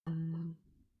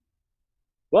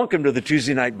Welcome to the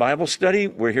Tuesday night Bible study.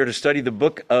 We're here to study the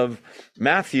book of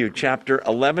Matthew, chapter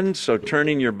 11. So turn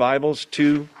in your Bibles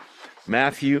to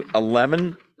Matthew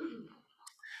 11.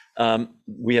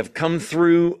 We have come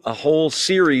through a whole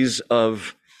series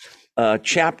of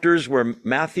chapters where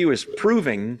Matthew is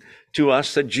proving to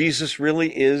us that Jesus really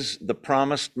is the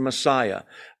promised Messiah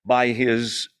by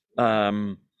his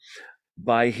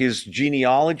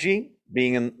genealogy,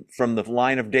 being from the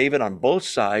line of David on both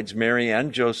sides, Mary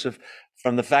and Joseph,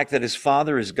 from the fact that his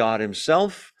father is God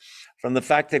himself, from the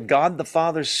fact that God the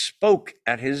Father spoke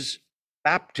at his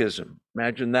baptism.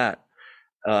 Imagine that,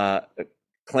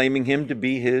 claiming him to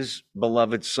be his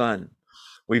beloved son.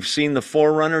 We've seen the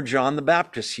forerunner, John the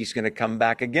Baptist. He's going to come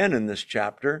back again in this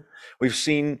chapter. We've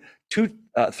seen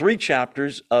three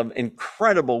chapters of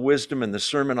incredible wisdom in the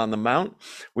Sermon on the Mount.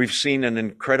 We've seen an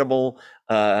incredible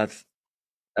 8,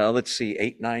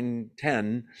 9,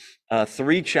 10,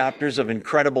 3 chapters of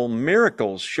incredible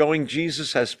miracles showing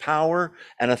Jesus has power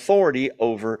and authority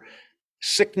over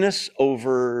sickness,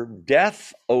 over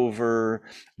death, over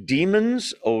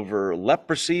demons, over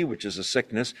leprosy, which is a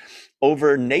sickness,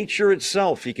 over nature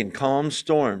itself. He can calm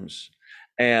storms.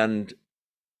 And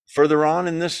further on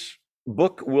in this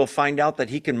book, we'll find out that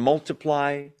he can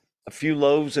multiply a few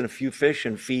loaves and a few fish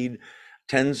and feed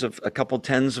a couple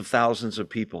tens of thousands of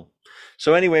people.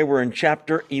 So anyway, we're in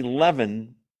chapter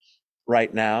 11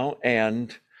 right now.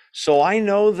 And so I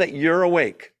know that you're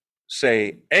awake.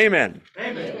 Say amen.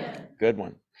 Amen. Good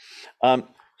one.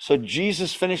 So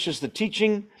Jesus finishes the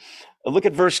teaching. Look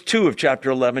at verse 2 of chapter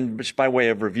 11, just by way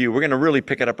of review. We're going to really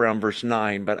pick it up around verse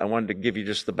 9, but I wanted to give you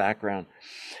just the background.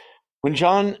 When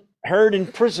John heard in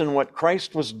prison what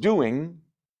Christ was doing,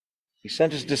 he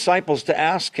sent his disciples to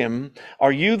ask him,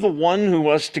 "Are you the one who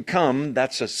was to come?"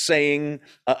 That's a saying,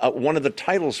 one of the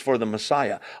titles for the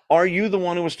Messiah. Are you the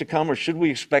one who was to come, or should we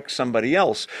expect somebody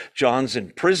else? John's in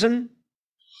prison.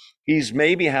 He's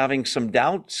maybe having some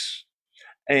doubts.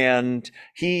 And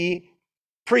he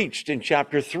preached in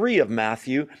chapter 3 of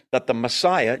Matthew that the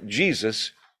Messiah,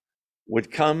 Jesus,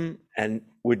 would come and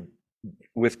would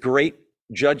with great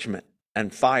judgment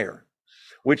and fire,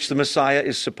 which the Messiah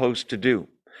is supposed to do.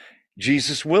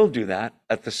 Jesus will do that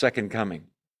at the second coming.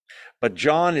 But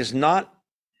John is not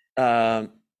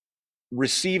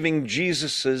receiving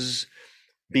Jesus's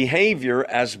behavior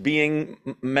as being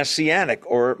messianic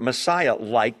or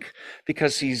Messiah-like,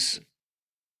 because he's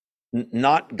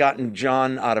not gotten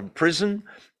John out of prison.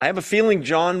 I have a feeling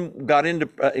John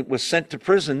was sent to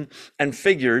prison and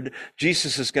figured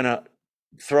Jesus is going to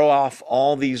throw off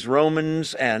all these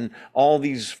Romans and all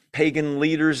these pagan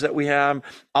leaders that we have.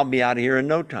 I'll be out of here in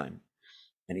no time.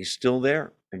 And he's still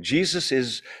there. And Jesus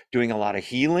is doing a lot of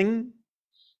healing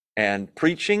and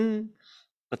preaching,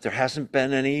 but there hasn't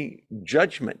been any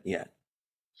judgment yet.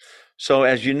 So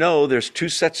as you know, there's 2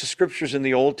 sets of scriptures in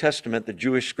the Old Testament, the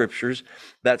Jewish scriptures,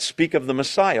 that speak of the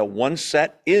Messiah. One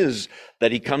set is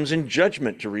that he comes in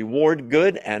judgment to reward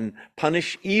good and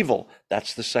punish evil.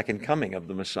 That's the second coming of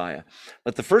the Messiah.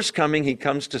 But the first coming, he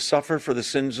comes to suffer for the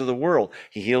sins of the world.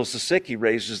 He heals the sick, he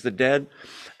raises the dead.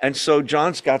 And so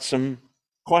John's got some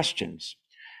questions.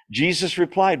 Jesus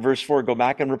replied, verse 4, "Go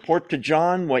back and report to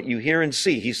John what you hear and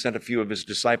see." He sent a few of his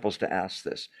disciples to ask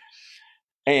this.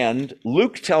 And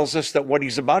Luke tells us that what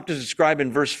he's about to describe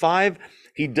in verse 5,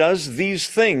 he does these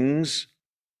things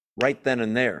right then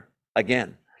and there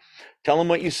again. Tell them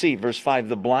what you see. Verse 5,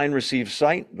 "The blind receive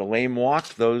sight, the lame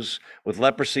walk, those with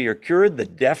leprosy are cured, the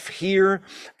deaf hear,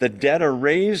 the dead are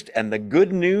raised, and the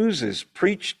good news is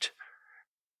preached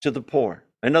to the poor."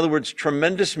 In other words,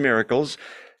 tremendous miracles.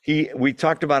 We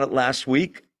talked about it last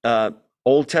week.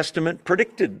 Old Testament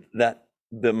predicted that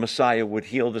the Messiah would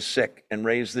heal the sick and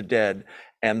raise the dead,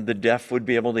 and the deaf would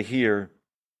be able to hear.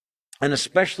 And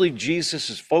especially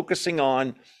Jesus is focusing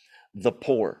on the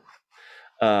poor,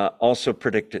 also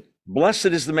predicted. "Blessed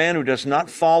is the man who does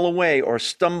not fall away or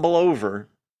stumble over,"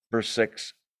 verse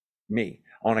 6, "me,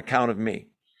 on account of me."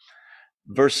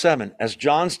 Verse 7, as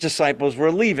John's disciples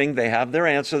were leaving, they have their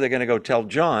answer. They're going to go tell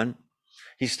John.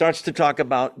 He starts to talk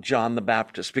about John the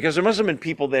Baptist, because there must have been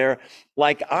people there,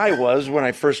 like I was when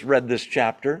I first read this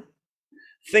chapter,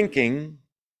 thinking,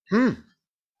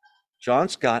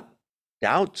 John's got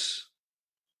doubts.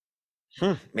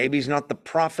 Maybe he's not the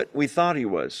prophet we thought he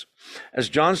was. As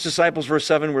John's disciples, verse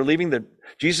 7, were leaving,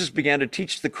 Jesus began to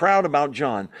teach the crowd about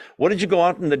John. "What did you go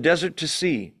out in the desert to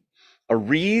see? A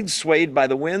reed swayed by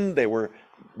the wind?"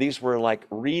 These were like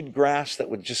reed grass that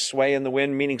would just sway in the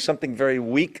wind, meaning something very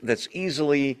weak that's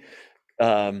easily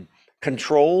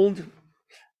controlled.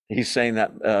 He's saying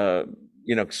that,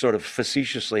 sort of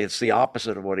facetiously, it's the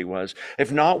opposite of what he was.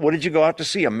 If not, what did you go out to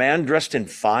see? A man dressed in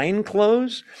fine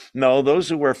clothes? No, those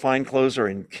who wear fine clothes are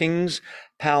in kings'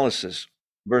 palaces.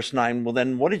 Verse 9, well,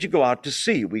 then what did you go out to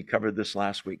see? We covered this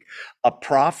last week. A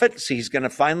prophet? See, he's going to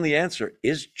finally answer.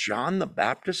 Is John the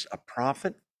Baptist a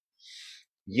prophet?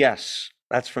 Yes,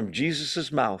 that's from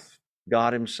Jesus's mouth,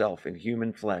 God himself in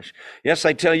human flesh. Yes,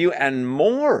 I tell you, and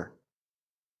more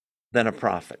than a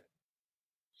prophet.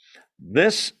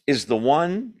 This is the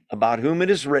one about whom it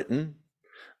is written,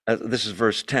 this is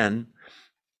verse 10,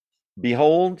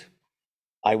 behold,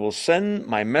 I will send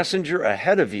my messenger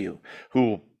ahead of you who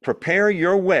will prepare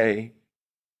your way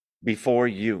before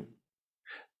you.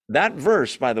 That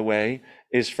verse, by the way,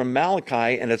 is from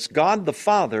Malachi, and it's God the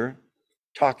Father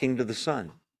talking to the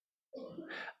Son.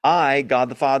 I, God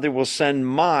the Father, will send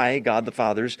my, God the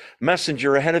Father's,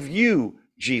 messenger ahead of you,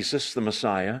 Jesus, the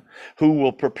Messiah, who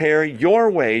will prepare your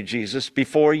way, Jesus,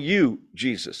 before you,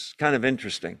 Jesus. Kind of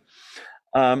interesting.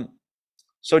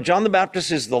 So John the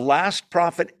Baptist is the last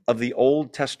prophet of the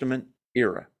Old Testament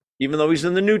era. Even though he's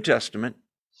in the New Testament,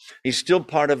 he's still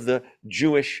part of the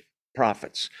Jewish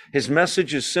prophets. His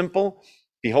message is simple.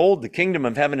 Behold, the kingdom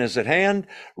of heaven is at hand.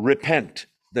 Repent,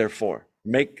 therefore.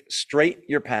 Make straight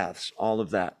your paths, all of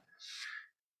that.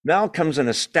 Now comes an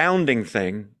astounding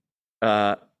thing.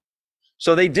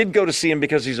 So they did go to see him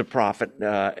because he's a prophet,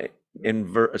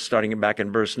 starting back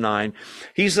in verse 9.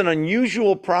 He's an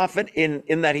unusual prophet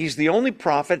in that he's the only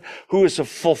prophet who is a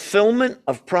fulfillment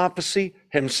of prophecy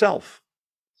himself,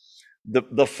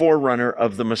 the forerunner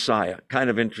of the Messiah.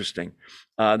 Kind of interesting.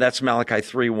 That's Malachi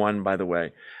 3:1, by the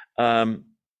way. I'm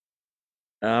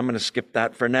going to skip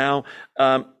that for now.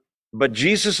 But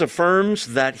Jesus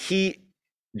affirms that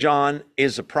John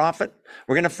is a prophet.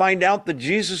 We're going to find out that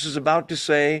Jesus is about to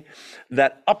say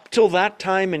that up till that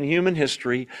time in human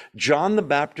history, John the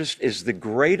Baptist is the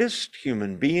greatest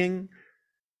human being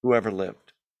who ever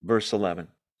lived. Verse 11.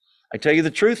 I tell you the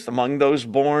truth, among those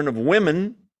born of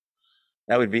women,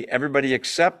 that would be everybody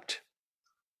except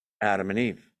Adam and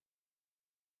Eve,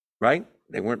 right?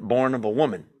 They weren't born of a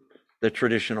woman the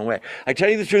traditional way. I tell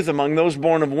you the truth, among those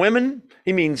born of women,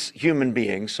 he means human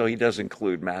beings, so he does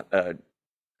include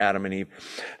Adam and Eve.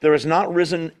 There has not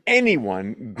risen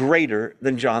anyone greater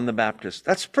than John the Baptist.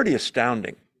 That's pretty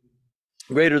astounding.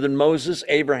 Greater than Moses,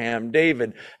 Abraham,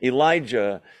 David,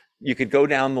 Elijah. You could go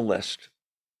down the list.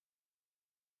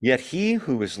 Yet he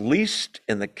who is least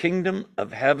in the kingdom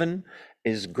of heaven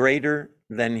is greater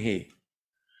than he.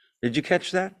 Did you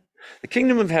catch that? The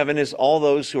kingdom of heaven is all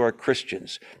those who are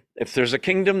Christians. If there's a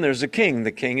kingdom, there's a king.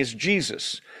 The king is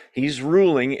Jesus. He's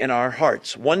ruling in our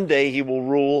hearts. One day he will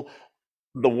rule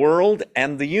the world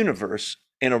and the universe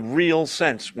in a real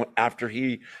sense after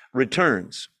he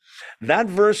returns. That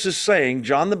verse is saying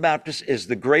John the Baptist is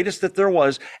the greatest that there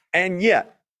was, and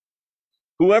yet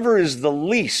whoever is the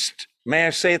least, may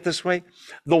I say it this way,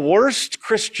 the worst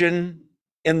Christian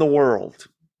in the world.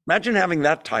 Imagine having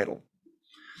that title.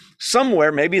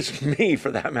 Somewhere, maybe it's me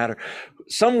for that matter,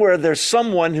 somewhere there's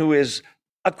someone who is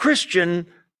a Christian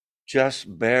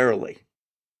just barely.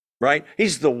 Right?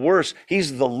 He's the worst.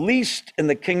 He's the least in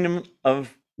the kingdom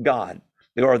of God,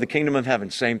 or the kingdom of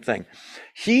heaven, same thing.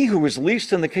 He who is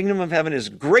least in the kingdom of heaven is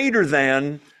greater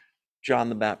than John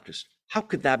the Baptist. How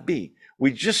could that be?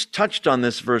 We just touched on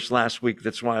this verse last week.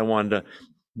 That's why I wanted to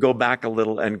go back a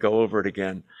little and go over it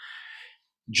again.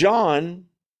 John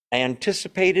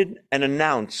anticipated and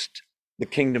announced the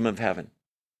kingdom of heaven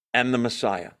and the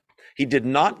Messiah. He did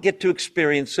not get to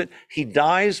experience it. He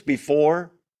dies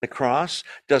before the cross,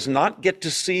 does not get to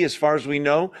see, as far as we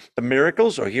know, the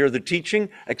miracles or hear the teaching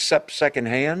except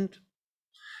secondhand.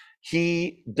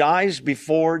 He dies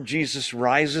before Jesus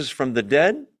rises from the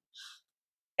dead.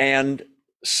 And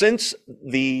since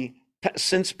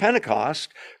Pentecost,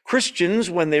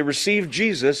 Christians, when they receive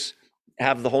Jesus,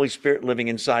 have the Holy Spirit living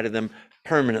inside of them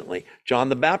permanently. John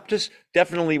the Baptist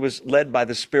definitely was led by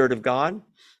the Spirit of God,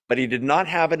 but he did not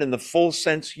have it in the full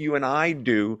sense you and I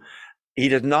do. He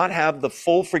did not have the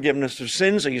full forgiveness of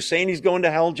sins. Are you saying he's going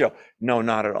to hell, Joe? No,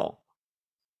 not at all.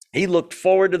 He looked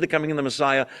forward to the coming of the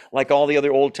Messiah like all the other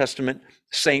Old Testament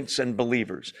saints and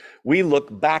believers. We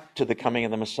look back to the coming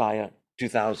of the Messiah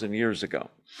 2,000 years ago.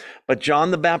 But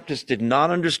John the Baptist did not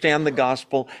understand the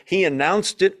gospel. He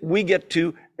announced it. We get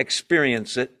to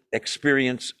experience it,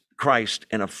 experience Christ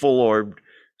in a full-orbed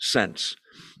sense.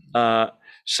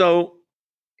 So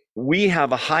we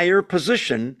have a higher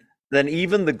position than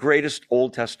even the greatest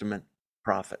Old Testament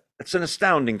prophet. It's an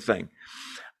astounding thing.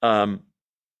 Let's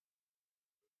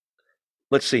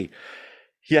see.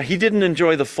 Yeah, he didn't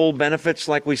enjoy the full benefits,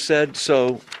 like we said.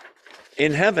 So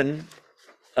in heaven,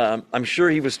 I'm sure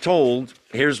he was told,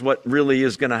 here's what really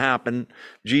is going to happen.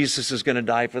 Jesus is going to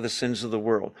die for the sins of the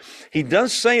world. He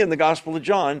does say in the Gospel of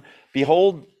John,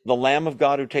 behold, the Lamb of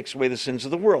God who takes away the sins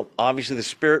of the world. Obviously, the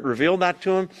Spirit revealed that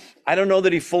to him. I don't know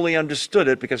that he fully understood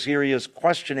it, because here he is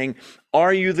questioning,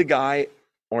 are you the guy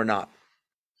or not?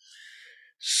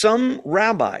 Some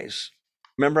rabbis,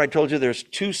 remember I told you there's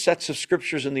two sets of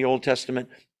scriptures in the Old Testament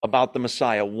about the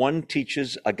Messiah. One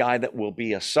teaches a guy that will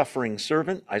be a suffering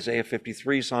servant, Isaiah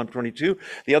 53, Psalm 22.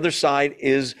 The other side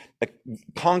is a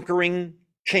conquering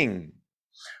king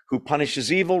who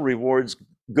punishes evil, rewards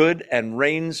good, and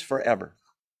reigns forever.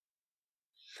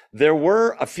 There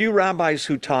were a few rabbis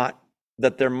who taught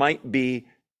that there might be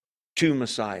two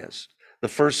messiahs. The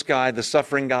first guy, the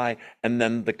suffering guy, and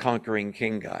then the conquering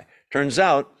king guy. Turns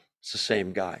out it's the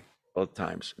same guy both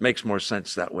times. Makes more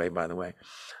sense that way, by the way.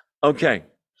 Okay,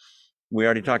 we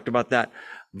already talked about that.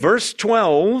 Verse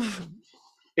 12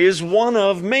 is one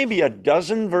of maybe a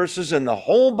dozen verses in the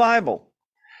whole Bible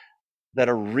that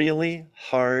are really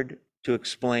hard to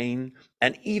explain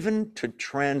and even to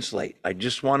translate. I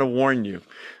just want to warn you.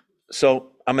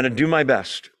 So I'm going to do my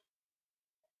best.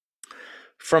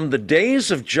 From the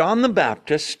days of John the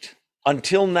Baptist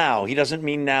until now, he doesn't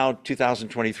mean now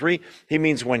 2023, he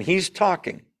means when he's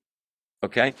talking,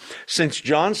 okay? Since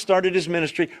John started his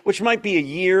ministry, which might be a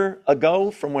year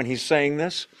ago from when he's saying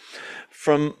this,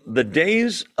 from the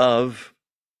days of,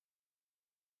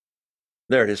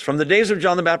 there it is, from the days of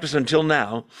John the Baptist until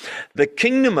now, the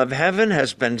kingdom of heaven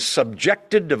has been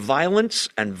subjected to violence,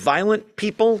 and violent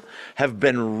people have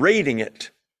been raiding it.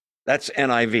 That's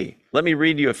NIV. Let me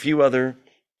read you a few other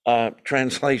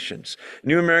translations.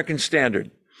 New American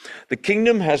Standard. The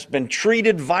kingdom has been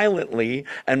treated violently,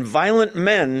 and violent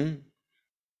men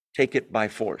take it by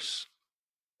force.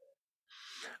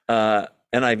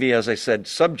 NIV, as I said,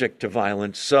 subject to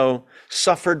violence, so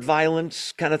suffered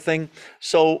violence kind of thing.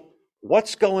 So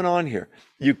what's going on here?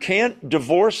 You can't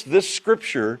divorce this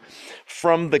scripture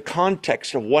from the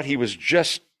context of what he was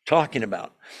just talking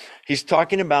about. He's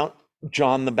talking about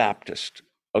John the Baptist,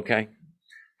 okay?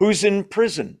 Who's in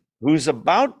prison, who's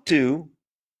about to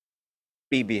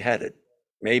be beheaded,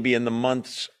 maybe in the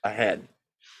months ahead.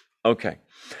 Okay,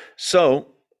 so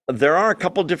there are a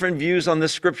couple different views on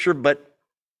this scripture, but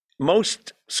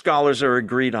most scholars are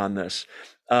agreed on this.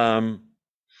 Let's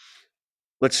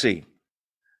see.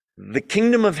 The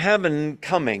kingdom of heaven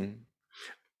coming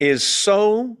is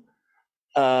so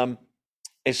in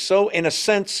a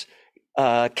sense,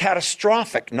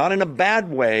 catastrophic, not in a bad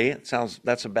way.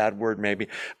 That's a bad word maybe,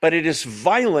 but it is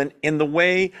violent in the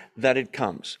way that it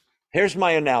comes. Here's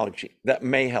my analogy that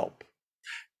may help.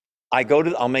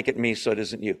 I'll make it me so it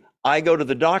isn't you. I go to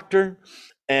the doctor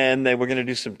and they were going to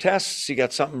do some tests. You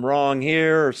got something wrong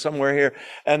here or somewhere here.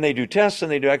 And they do tests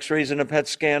and they do x-rays and a PET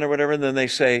scan or whatever. And then they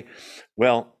say,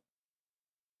 well,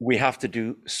 we have to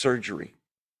do surgery.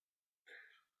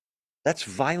 That's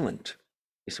violent.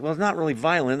 You say, well, it's not really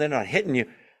violent. They're not hitting you.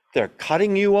 They're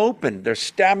cutting you open. They're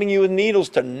stabbing you with needles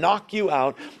to knock you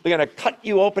out. They're going to cut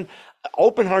you open.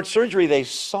 Open heart surgery, they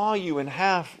saw you in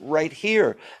half right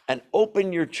here and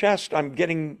open your chest. I'm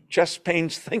getting chest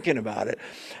pains thinking about it.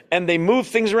 And they move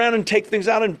things around and take things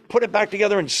out and put it back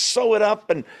together and sew it up.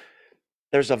 And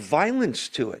there's a violence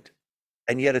to it.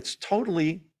 And yet it's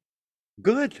totally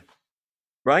good,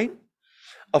 right?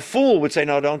 A fool would say,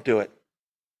 no, don't do it.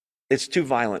 It's too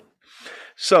violent.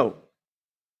 So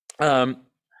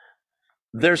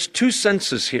there's two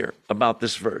senses here about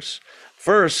this verse.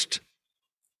 First,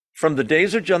 from the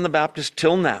days of John the Baptist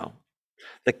till now,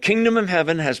 the kingdom of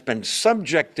heaven has been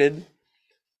subjected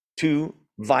to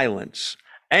violence,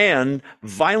 and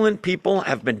violent people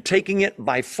have been taking it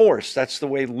by force. That's the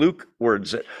way Luke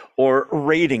words it, or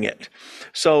raiding it.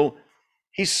 So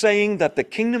he's saying that the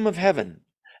kingdom of heaven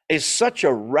is such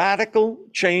a radical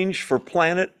change for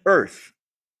planet Earth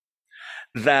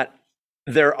that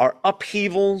there are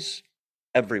upheavals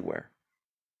everywhere.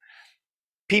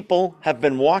 People have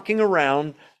been walking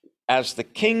around as the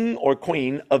king or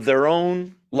queen of their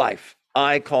own life.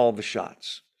 I call the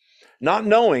shots, not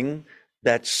knowing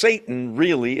that Satan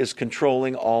really is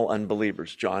controlling all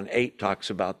unbelievers. John 8 talks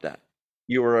about that.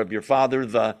 You are of your father,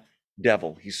 the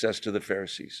devil, he says to the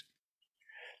Pharisees.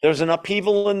 There's an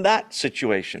upheaval in that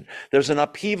situation. There's an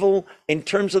upheaval in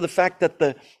terms of the fact that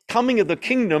the coming of the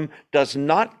kingdom does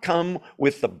not come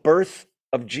with the birth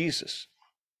of Jesus,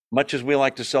 much as we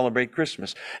like to celebrate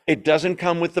Christmas. It doesn't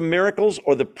come with the miracles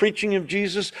or the preaching of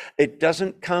Jesus. It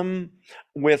doesn't come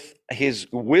with his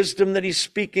wisdom that he's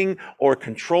speaking or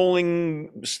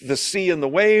controlling the sea and the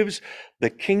waves.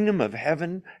 The kingdom of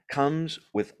heaven comes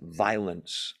with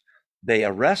violence. They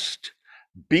arrest,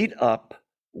 beat up,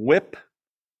 whip,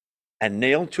 and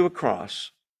nailed to a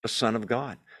cross the Son of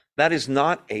God. That is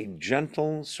not a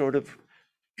gentle sort of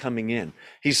coming in.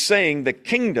 He's saying the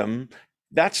kingdom,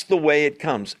 that's the way it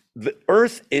comes. The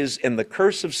earth is in the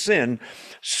curse of sin,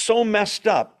 so messed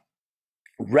up.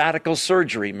 Radical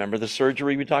surgery, remember the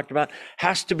surgery we talked about,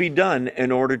 has to be done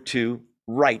in order to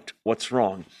right what's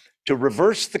wrong. To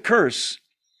reverse the curse,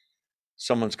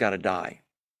 someone's got to die.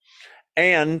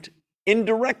 And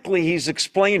indirectly, he's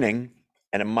explaining,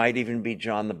 and it might even be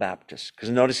John the Baptist, because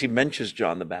notice he mentions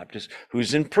John the Baptist,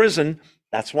 who's in prison.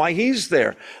 That's why he's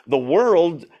there. The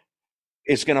world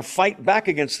is going to fight back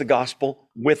against the gospel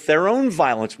with their own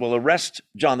violence. Will arrest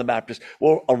John the Baptist,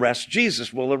 will arrest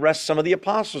Jesus, will arrest some of the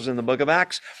apostles in the book of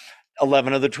Acts.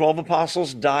 11 of the 12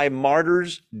 apostles die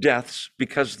martyrs' deaths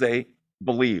because they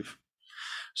believe.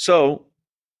 So,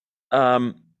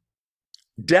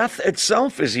 death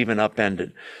itself is even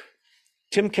upended.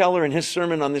 Tim Keller, in his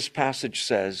sermon on this passage,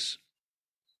 says,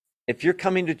 if you're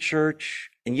coming to church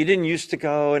and you didn't used to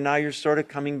go and now you're sort of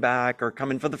coming back or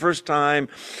coming for the first time,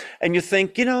 and you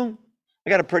think, I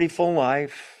got a pretty full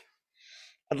life.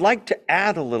 I'd like to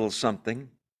add a little something,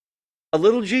 a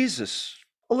little Jesus,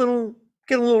 get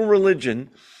a little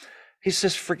religion. He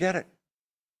says, forget it.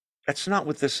 That's not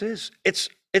what this is.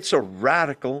 It's a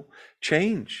radical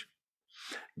change.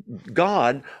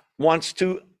 God wants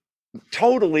to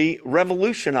totally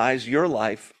revolutionize your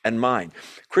life and mine.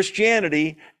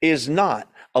 Christianity is not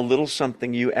a little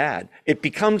something you add. It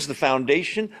becomes the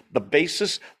foundation, the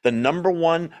basis, the number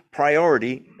one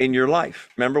priority in your life.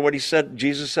 Remember what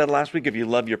Jesus said last week? If you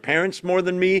love your parents more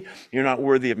than me, you're not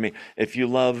worthy of me. If you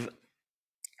love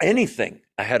anything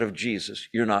ahead of Jesus,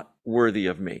 you're not worthy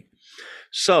of me.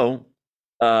 So,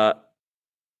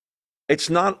 it's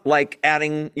not like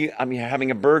having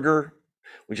a burger.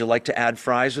 Would you like to add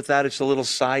fries with that? It's a little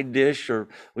side dish. Or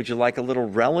would you like a little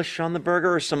relish on the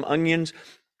burger or some onions?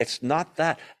 It's not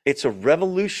that. It's a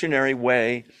revolutionary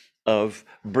way of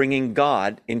bringing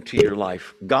God into your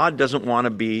life. God doesn't want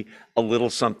to be a little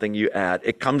something you add.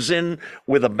 It comes in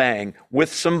with a bang,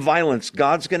 with some violence.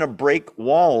 God's going to break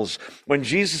walls. When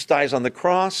Jesus dies on the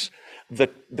cross, the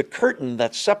curtain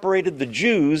that separated the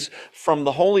Jews from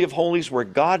the Holy of Holies where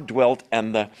God dwelt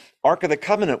and the Ark of the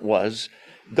Covenant was,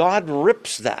 God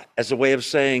rips that as a way of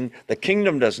saying the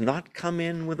kingdom does not come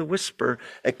in with a whisper.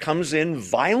 It comes in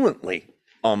violently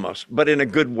almost, but in a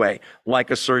good way,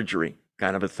 like a surgery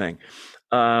kind of a thing.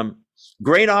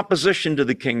 Great opposition to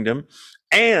the kingdom.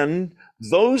 And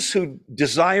those who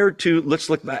desire to, let's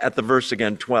look at the verse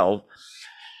again, 12.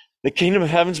 The kingdom of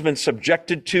heaven's been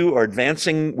subjected to or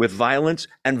advancing with violence,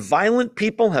 and violent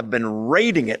people have been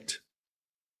raiding it.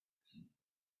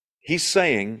 He's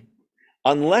saying,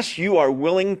 unless you are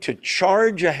willing to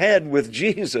charge ahead with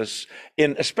Jesus,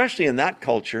 especially in that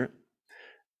culture,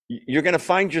 you're going to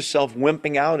find yourself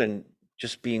wimping out and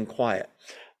just being quiet.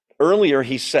 Earlier,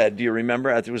 he said, do you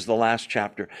remember? It was the last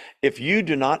chapter. If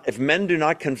men do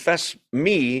not confess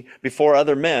me before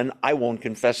other men, I won't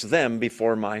confess them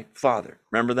before my Father.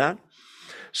 Remember that?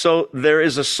 So there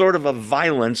is a sort of a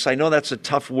violence. I know that's a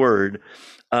tough word.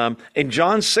 In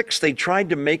John 6, they tried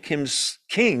to make him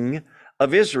king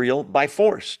of Israel by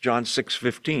force. John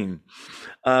 6:15.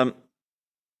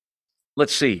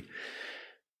 Let's see.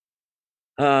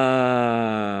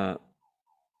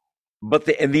 But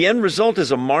the end result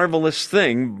is a marvelous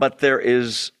thing, but there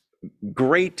is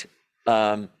great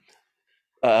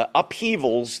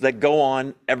upheavals that go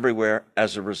on everywhere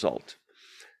as a result.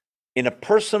 In a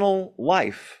personal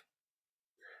life,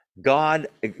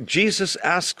 Jesus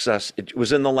asks us, it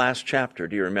was in the last chapter,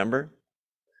 do you remember?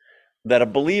 That a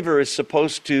believer is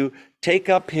supposed to take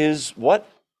up his what?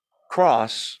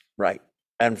 Cross, right,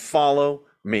 and follow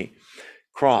me.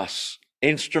 Cross,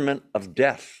 instrument of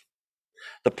death.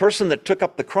 The person that took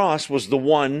up the cross was the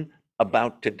one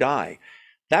about to die.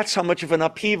 That's how much of an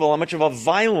upheaval, how much of a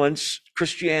violence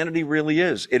Christianity really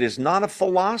is. It is not a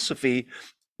philosophy.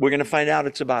 We're going to find out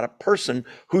it's about a person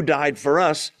who died for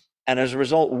us, and as a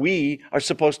result, we are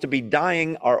supposed to be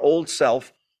dying our old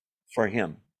self for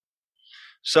him.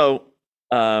 So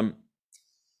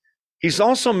he's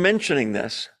also mentioning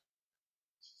this,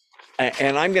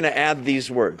 and I'm going to add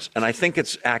these words, and I think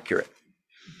it's accurate.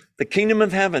 The kingdom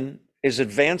of heaven is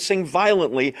advancing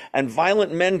violently, and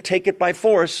violent men take it by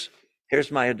force.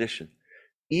 Here's my addition.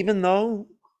 Even though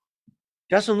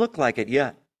it doesn't look like it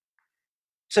yet.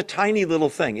 It's a tiny little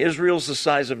thing. Israel's the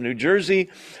size of New Jersey.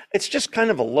 It's just kind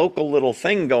of a local little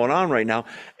thing going on right now.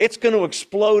 It's going to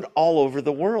explode all over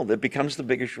the world. It becomes the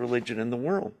biggest religion in the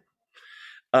world.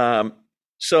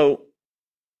 So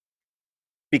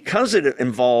because it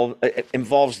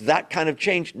involves that kind of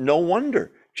change, no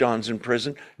wonder John's in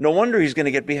prison. No wonder he's going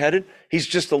to get beheaded. He's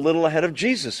just a little ahead of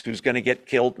Jesus, who's going to get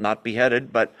killed, not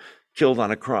beheaded, but killed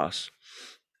on a cross.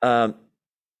 To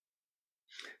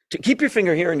keep your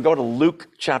finger here and go to Luke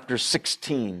chapter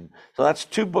 16. So that's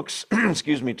 2 books,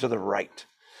 excuse me, to the right.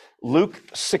 Luke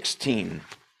 16.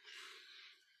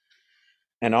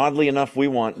 And oddly enough, we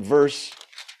want verse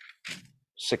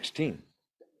 16.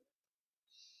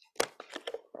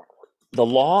 The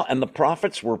law and the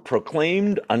prophets were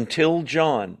proclaimed until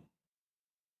John.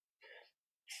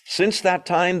 Since that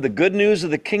time, the good news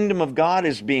of the kingdom of God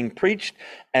is being preached,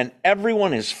 and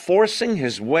everyone is forcing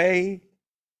his way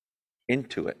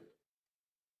into it.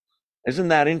 Isn't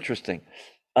that interesting?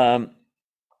 And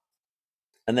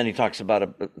then he talks about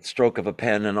a stroke of a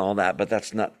pen and all that, but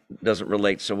doesn't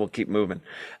relate, so we'll keep moving.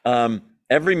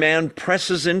 Every man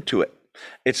presses into it.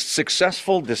 It's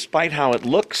successful despite how it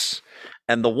looks,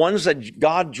 and the ones that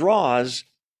God draws,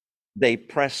 they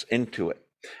press into it.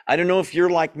 I don't know if you're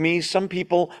like me. Some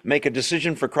people make a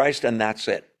decision for Christ and that's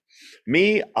it.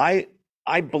 Me, I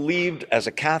believed as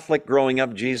a Catholic growing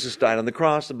up, Jesus died on the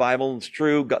cross. The Bible is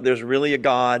true. God, there's really a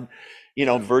God,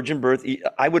 virgin birth.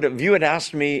 If you had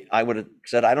asked me, I would have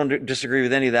said, I don't disagree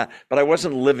with any of that, but I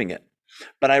wasn't living it.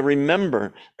 But I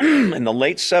remember in the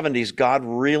late 70s, God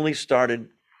really started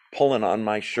pulling on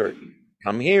my shirt.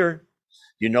 Come here.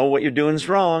 You know what you're doing is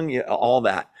wrong. All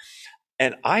that.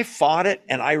 And I fought it,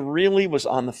 and I really was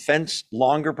on the fence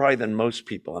longer probably than most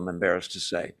people, I'm embarrassed to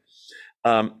say.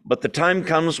 But the time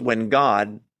comes when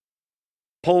God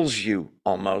pulls you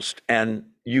almost, and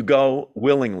you go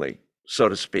willingly, so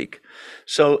to speak.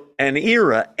 So an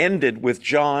era ended with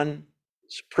John's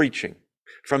preaching.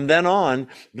 From then on,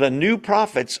 the new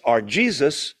prophets are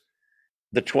Jesus,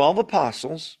 the 12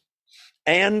 apostles,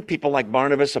 and people like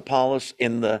Barnabas, Apollos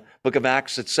in the book of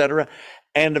Acts, etc.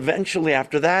 And eventually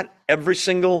after that, every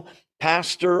single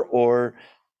pastor or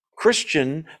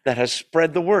Christian that has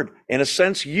spread the word. In a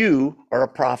sense, you are a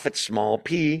prophet, small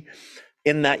p,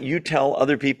 in that you tell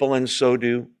other people, and so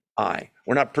do I.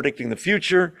 We're not predicting the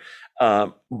future,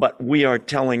 but we are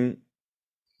telling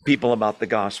people about the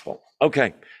gospel.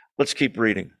 Okay, let's keep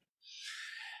reading.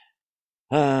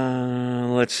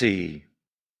 Let's see.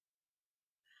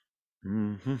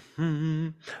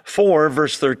 4,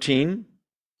 verse 13.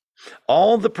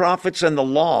 All the prophets and the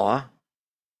law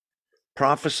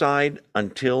prophesied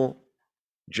until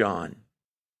John.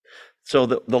 So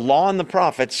the law and the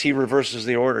prophets, he reverses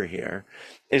the order here,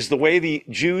 is the way the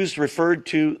Jews referred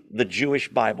to the Jewish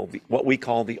Bible, what we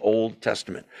call the Old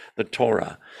Testament, the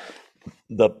Torah.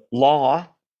 The law,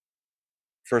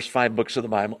 first 5 books of the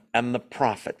Bible, and the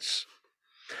prophets.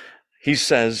 He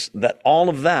says that all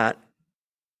of that,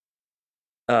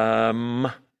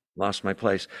 lost my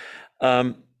place,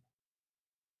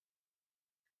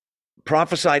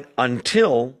 prophesied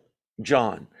until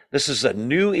John. This is a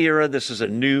new era. This is a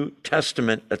new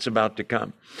testament that's about to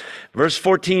come. Verse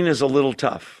 14 is a little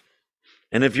tough.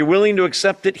 And if you're willing to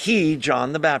accept it, he,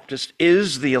 John the Baptist,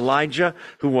 is the Elijah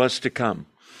who was to come.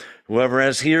 Whoever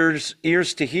has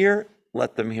ears to hear,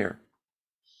 let them hear.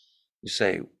 You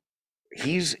say,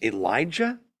 he's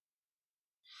Elijah?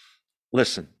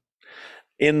 Listen,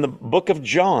 in the book of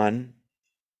John,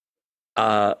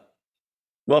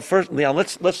 first, yeah,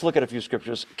 let's look at a few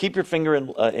scriptures. Keep your finger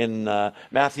in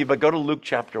Matthew, but go to Luke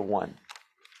chapter 1.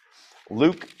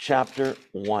 Luke chapter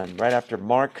 1, right after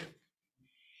Mark.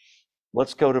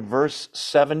 Let's go to verse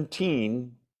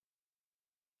 17.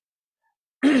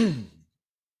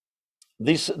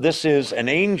 This is an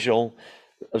angel,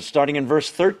 starting in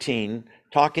verse 13,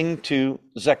 talking to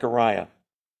Zechariah,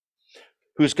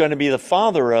 who's going to be the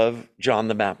father of John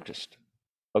the Baptist.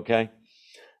 Okay?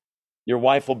 Your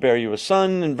wife will bear you a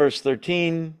son, in verse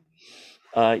 13.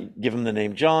 Give him the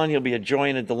name John. He'll be a joy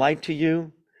and a delight to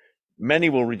you. Many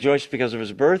will rejoice because of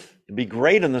his birth. It'll be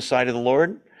great in the sight of the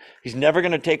Lord. He's never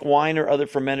going to take wine or other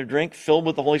fermented drink, filled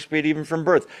with the Holy Spirit even from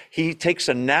birth. He takes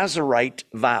a Nazarite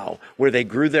vow, where they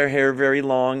grew their hair very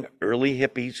long, early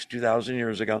hippies 2,000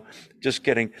 years ago. Just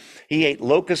kidding. He ate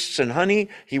locusts and honey.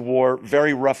 He wore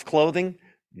very rough clothing,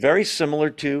 very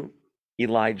similar to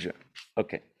Elijah.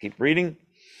 Okay, keep reading.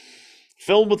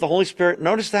 Filled with the Holy Spirit.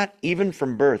 Notice that even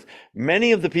from birth.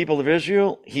 Many of the people of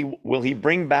Israel, he will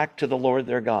bring back to the Lord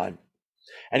their God.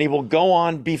 And he will go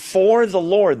on before the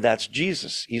Lord, that's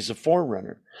Jesus. He's a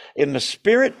forerunner, in the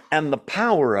spirit and the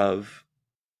power of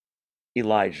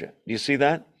Elijah. Do you see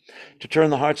that? To turn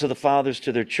the hearts of the fathers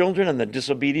to their children and the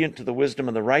disobedient to the wisdom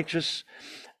of the righteous,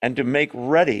 and to make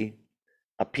ready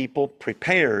a people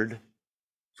prepared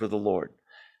for the Lord.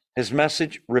 His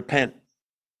message, repent.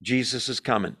 Jesus is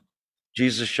coming.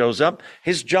 Jesus shows up.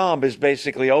 His job is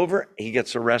basically over. He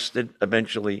gets arrested,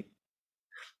 eventually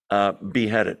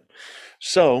beheaded.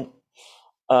 So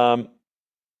let's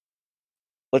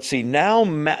see. Now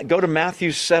go to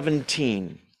Matthew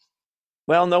 17.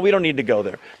 Well, no, we don't need to go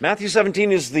there. Matthew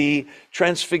 17 is the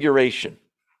transfiguration.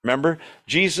 Remember,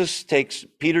 Jesus takes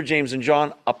Peter, James, and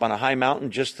John up on a high mountain,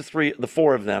 just the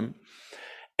four of them,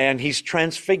 and he's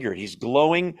transfigured. He's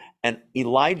glowing, and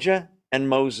Elijah and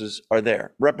Moses are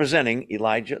there, representing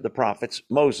Elijah, the prophets,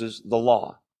 Moses, the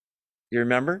law. You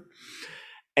remember?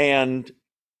 And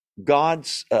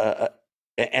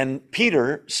and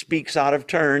Peter speaks out of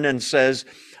turn and says,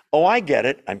 "Oh, I get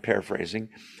it." I'm paraphrasing.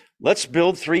 "Let's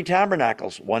build 3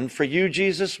 tabernacles, one for you,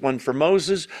 Jesus, one for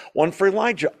Moses, one for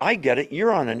Elijah." I get it.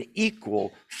 You're on an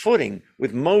equal footing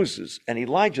with Moses and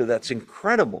Elijah. That's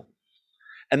incredible.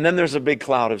 And then there's a big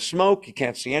cloud of smoke. You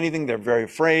can't see anything. They're very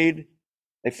afraid.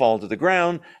 They fall to the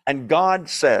ground. And God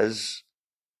says,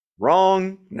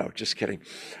 wrong. No, just kidding.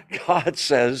 God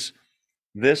says,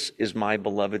 "This is my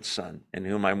beloved Son, in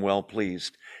whom I'm well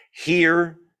pleased.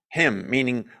 Hear him,"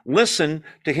 meaning listen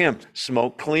to him.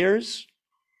 Smoke clears.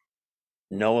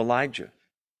 No Elijah,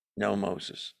 no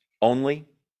Moses, only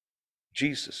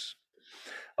Jesus.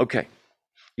 Okay,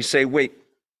 you say, wait,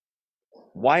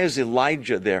 why is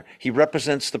Elijah there? He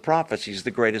represents the prophets. He's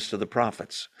the greatest of the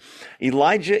prophets.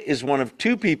 Elijah is one of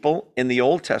 2 people in the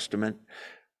Old Testament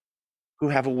who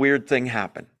have a weird thing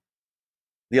happen.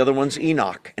 The other one's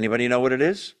Enoch. Anybody know what it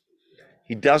is?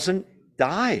 He doesn't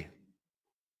die.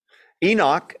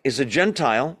 Enoch is a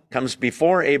Gentile, comes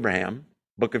before Abraham,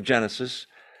 book of Genesis,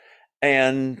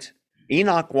 and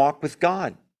Enoch walked with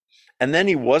God. And then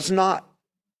he was not,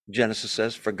 Genesis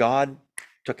says, for God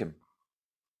took him.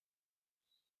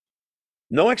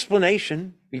 No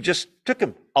explanation. He just took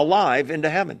him alive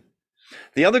into heaven.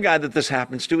 The other guy that this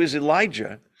happens to is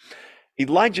Elijah.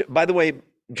 Elijah, by the way,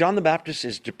 John the Baptist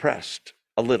is depressed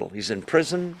a little. He's in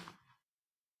prison.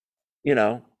 You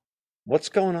know, what's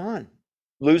going on?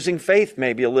 Losing faith,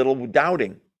 maybe a little,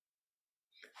 doubting.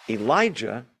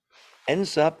 Elijah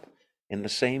ends up in the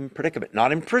same predicament,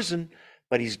 not in prison,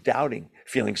 but he's doubting,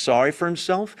 feeling sorry for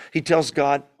himself. He tells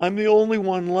God, "I'm the only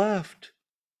one left."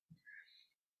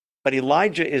 But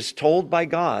Elijah is told by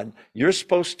God, you're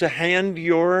supposed to hand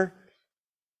your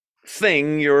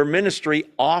thing, your ministry,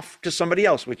 off to somebody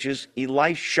else, which is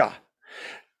Elisha.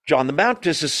 John the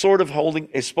Baptist is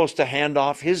is supposed to hand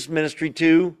off his ministry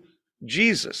to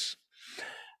Jesus.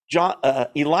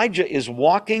 Elijah is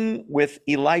walking with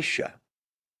Elisha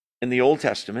in the Old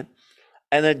Testament.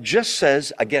 And it just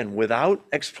says, again, without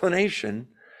explanation,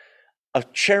 a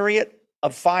chariot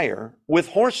of fire with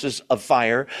horses of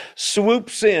fire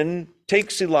swoops in,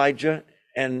 takes Elijah,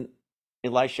 and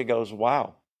Elisha goes,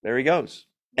 wow, there he goes.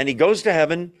 And he goes to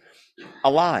heaven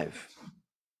alive.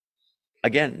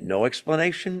 Again, no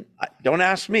explanation. Don't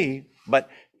ask me, but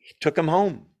he took him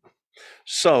home.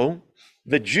 So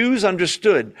the Jews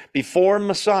understood before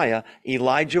Messiah,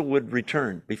 Elijah would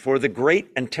return before the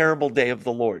great and terrible day of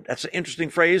the Lord. That's an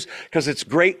interesting phrase because it's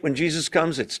great when Jesus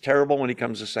comes. It's terrible when he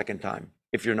comes a second time,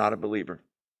 if you're not a believer.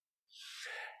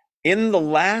 In the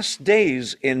last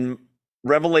days in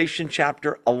Revelation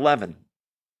chapter 11,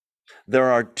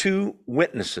 there are 2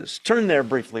 witnesses. Turn there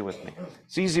briefly with me.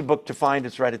 It's an easy book to find.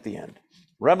 It's right at the end.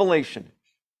 Revelation.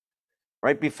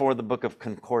 Right before the book of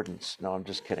Concordance. No, I'm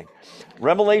just kidding.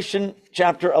 Revelation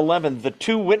chapter 11, the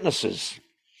 2 witnesses.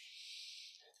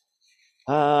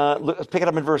 Let's pick it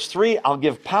up in verse 3. "I'll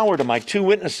give power to my 2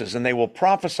 witnesses, and they will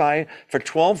prophesy for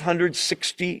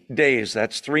 1,260 days.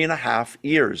 That's 3.5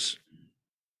 years.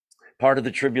 Part of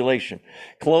the tribulation.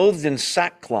 Clothed in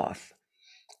sackcloth."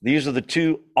 These are the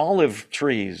 2 olive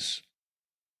trees.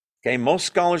 Okay, most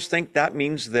scholars think that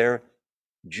means they're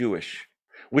Jewish,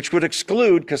 which would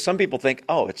exclude, because some people think,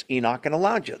 oh, it's Enoch and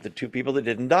Elijah, the 2 people that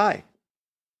didn't die.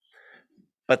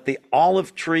 But the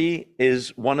olive tree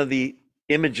is one of the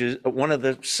images, one of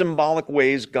the symbolic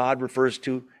ways God refers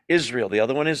to Israel. The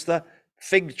other one is the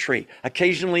fig tree.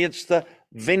 Occasionally it's the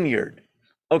vineyard.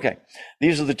 Okay,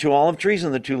 these are the 2 olive trees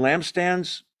and the 2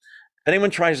 lampstands. If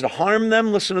anyone tries to harm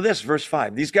them, listen to this, verse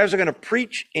 5. These guys are going to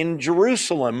preach in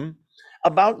Jerusalem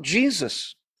about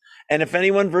Jesus. And if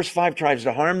anyone, verse 5, tries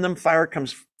to harm them, fire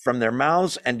comes from their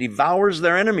mouths and devours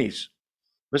their enemies.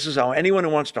 This is how anyone who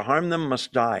wants to harm them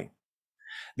must die.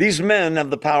 These men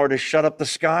have the power to shut up the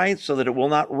sky so that it will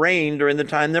not rain during the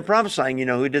time they're prophesying. You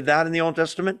know who did that in the Old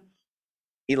Testament?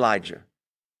 Elijah.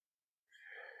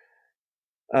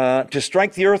 To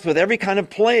strike the earth with every kind of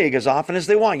plague as often as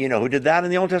they want. You know who did that in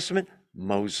the Old Testament?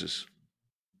 Moses.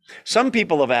 Some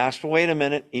people have asked, well, wait a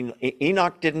minute,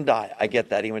 Enoch didn't die. I get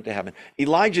that, he went to heaven.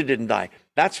 Elijah didn't die.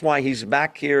 That's why he's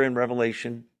back here in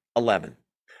Revelation 11.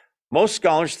 Most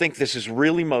scholars think this is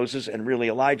really Moses and really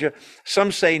Elijah.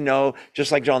 Some say no,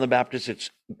 just like John the Baptist, it's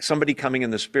somebody coming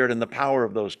in the spirit and the power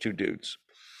of those two dudes.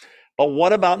 But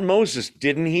what about Moses?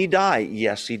 Didn't he die?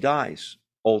 Yes, he dies.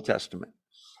 Old Testament.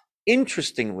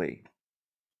 Interestingly,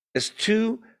 there's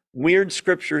two weird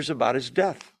scriptures about his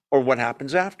death or what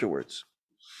happens afterwards.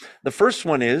 The first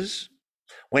one is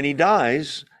when he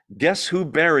dies, guess who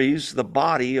buries the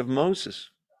body of Moses?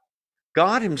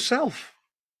 God himself.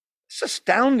 It's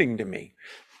astounding to me.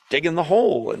 Digging the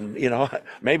hole, and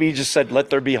maybe he just said, "Let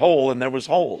there be hole," and there was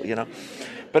hole.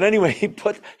 But anyway,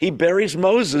 he buries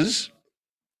Moses,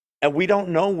 and we don't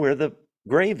know where the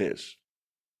grave is.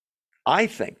 I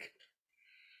think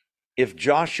if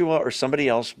Joshua or somebody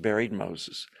else buried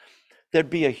Moses, there'd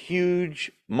be a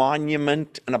huge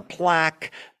monument and a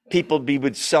plaque. People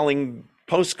would selling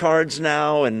postcards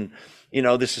now, and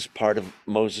this is part of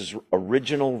Moses'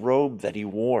 original robe that he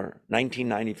wore,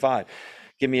 1995.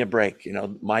 Give me a break.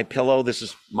 My pillow, this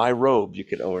is my robe. You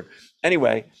could order.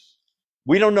 Anyway,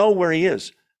 we don't know where he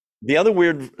is. The other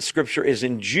weird scripture is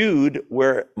in Jude,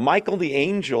 where Michael the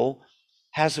angel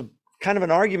has a kind of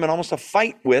an argument, almost a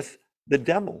fight with the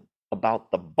devil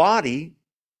about the body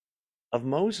of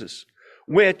Moses,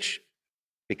 which,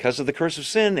 because of the curse of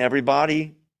sin, every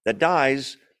body that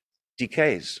dies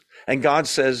decays. And God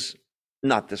says,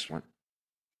 not this one.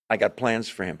 I got plans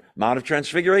for him. Mount of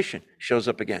Transfiguration shows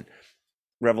up again.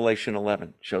 Revelation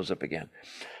 11 shows up again.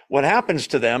 What happens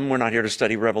to them, we're not here to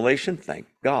study Revelation, thank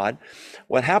God.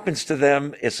 What happens to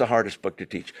them is the hardest book to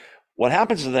teach. What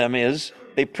happens to them is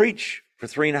they preach for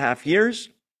 3.5 years.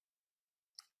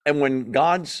 And when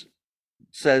God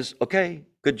says, okay,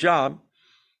 good job,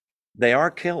 they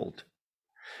are killed.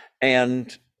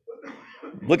 And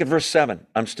look at verse 7.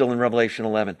 I'm still in Revelation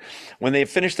 11. When they have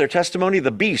finished their testimony,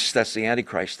 the beast, that's the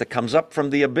Antichrist, that comes up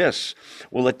from the abyss,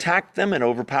 will attack them and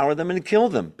overpower them and kill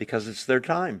them because it's their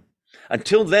time.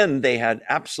 Until then, they had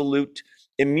absolute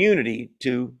immunity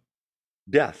to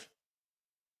death.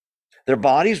 Their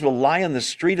bodies will lie in the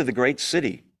street of the great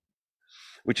city,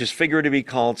 which is figuratively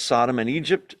called Sodom and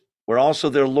Egypt, where also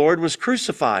their Lord was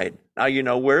crucified.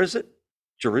 Now where is it?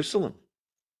 Jerusalem.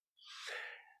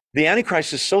 The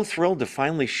Antichrist is so thrilled to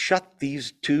finally shut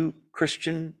these two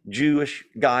Christian Jewish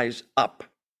guys up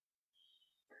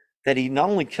that he not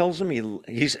only kills them, he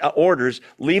orders,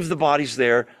 leave the bodies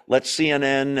there, let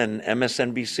CNN and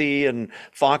MSNBC and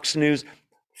Fox News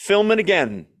film it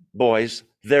again, boys.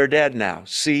 They're dead now.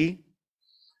 See?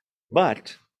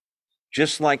 But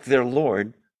just like their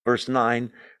Lord, verse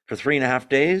 9, for 3.5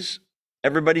 days,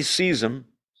 everybody sees them.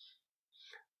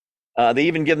 They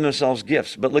even give themselves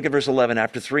gifts. But look at verse 11.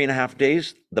 After 3.5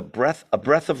 days, a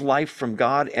breath of life from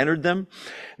God entered them.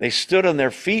 They stood on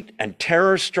their feet, and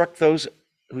terror struck those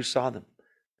who saw them.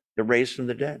 They're raised from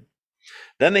the dead.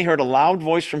 Then they heard a loud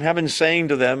voice from heaven saying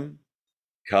to them,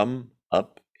 come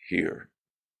up here.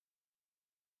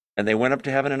 And they went up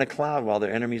to heaven in a cloud while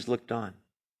their enemies looked on.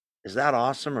 Is that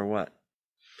awesome or what?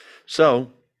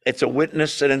 So it's a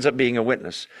witness. It ends up being a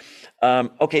witness.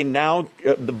 Okay, now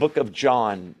the book of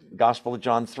John, Gospel of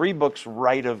John, 3 books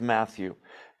right of Matthew.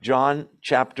 John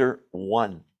chapter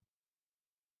 1.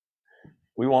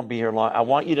 We won't be here long. I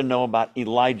want you to know about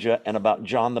Elijah and about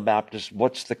John the Baptist.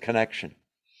 What's the connection?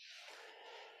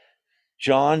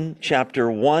 John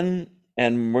chapter 1,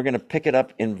 and we're going to pick it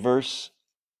up in verse,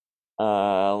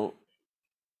 let's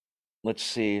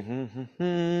see,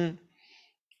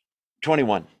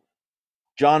 21.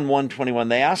 John 1:21.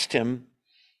 They asked him,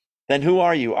 then who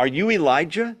are you? Are you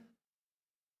Elijah?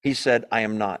 He said, I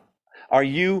am not. Are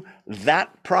you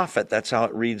that prophet? That's how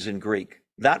it reads in Greek.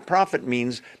 That prophet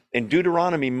means in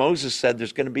Deuteronomy, Moses said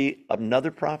there's going to be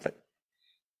another prophet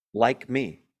like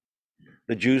me.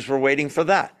 The Jews were waiting for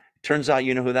that. Turns out,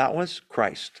 you know who that was?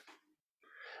 Christ.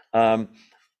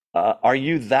 Are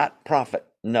you that prophet?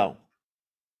 No.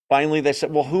 Finally, they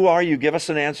said, well, who are you? Give us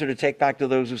an answer to take back to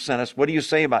those who sent us. What do you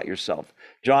say about yourself?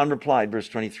 John replied, verse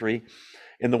 23,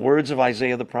 in the words of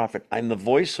Isaiah the prophet, I'm the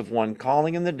voice of one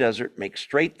calling in the desert, make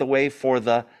straight the way for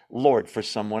the Lord, for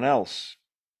someone else.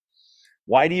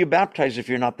 Why do you baptize if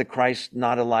you're not the Christ,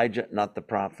 not Elijah, not the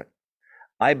prophet?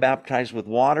 I baptize with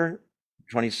water,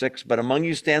 26, but among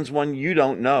you stands one you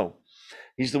don't know.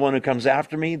 He's the one who comes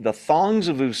after me, the thongs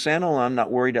of whose sandal I'm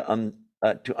not worried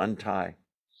to untie.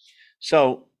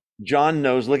 So John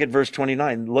knows, look at verse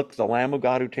 29. Look, the Lamb of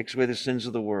God who takes away the sins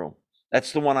of the world.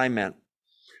 That's the one I meant.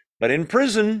 But in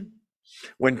prison,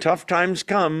 when tough times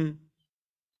come,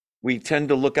 we tend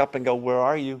to look up and go, where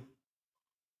are you?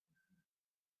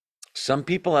 Some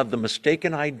people have the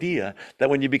mistaken idea that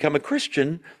when you become a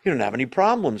Christian, you don't have any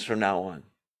problems from now on.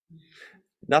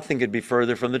 Nothing could be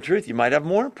further from the truth. You might have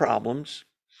more problems.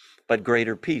 but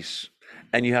greater peace.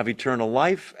 And you have eternal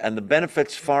life, and the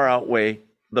benefits far outweigh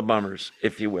the bummers,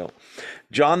 if you will.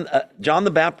 John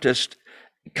the Baptist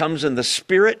comes in the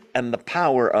spirit and the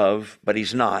power of, but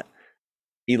he's not,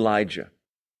 Elijah.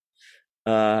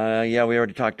 Yeah, we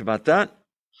already talked about that.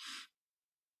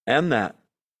 And that.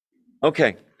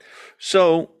 Okay,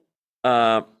 so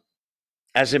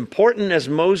as important as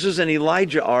Moses and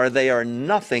Elijah are, they are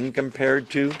nothing compared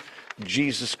to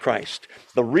Jesus Christ.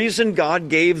 The reason God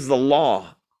gave the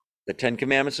law, the Ten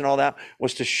Commandments and all that,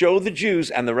 was to show the Jews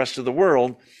and the rest of the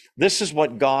world, this is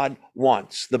what God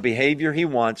wants, the behavior he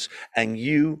wants, and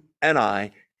you and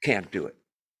I can't do it.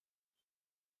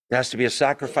 There has to be a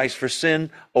sacrifice for sin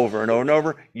over and over and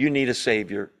over. You need a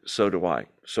Savior, so do I,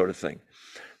 sort of thing.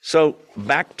 So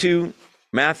back to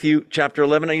Matthew chapter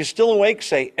 11. Are you still awake?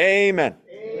 Say amen.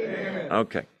 Amen.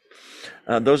 Okay.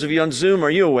 Those of you on Zoom, are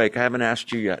you awake? I haven't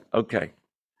asked you yet. Okay.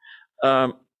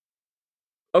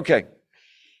 Okay.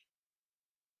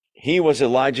 He was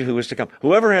Elijah who was to come.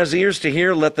 Whoever has ears to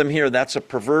hear, let them hear. That's a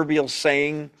proverbial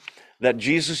saying that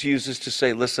Jesus uses to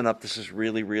say, listen up, this is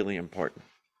really, really important.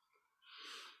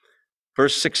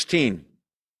 Verse 16.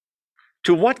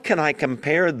 To what can I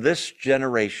compare this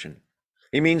generation?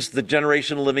 He means the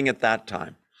generation living at that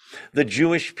time. The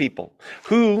Jewish people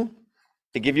who,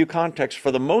 to give you context,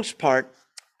 for the most part,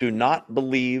 do not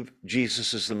believe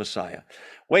Jesus is the Messiah.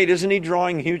 Wait, isn't he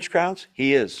drawing huge crowds?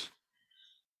 He is.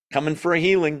 Coming for a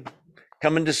healing,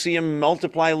 coming to see him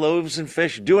multiply loaves and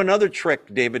fish, do another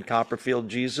trick, David Copperfield,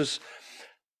 Jesus.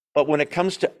 But when it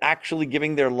comes to actually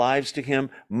giving their lives to him,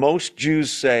 most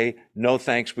Jews say, no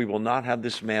thanks, we will not have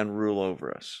this man rule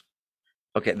over us.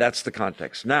 Okay, that's the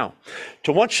context. Now,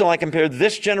 to what shall I compare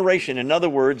this generation? In other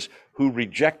words, who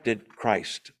rejected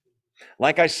Christ.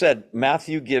 Like I said,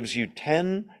 Matthew gives you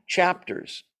 10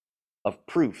 chapters of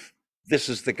proof. This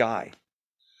is the guy.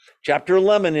 Chapter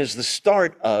 11 is the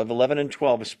start of 11 and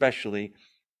 12, especially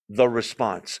the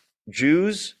response.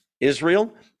 Jews,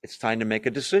 Israel, it's time to make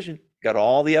a decision. Got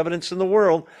all the evidence in the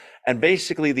world. And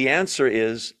basically the answer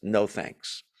is no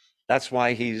thanks. That's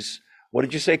why what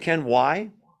did you say, Ken?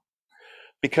 Why?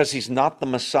 Because he's not the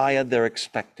Messiah they're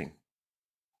expecting.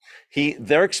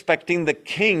 They're expecting the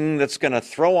king that's going to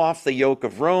throw off the yoke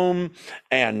of Rome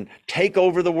and take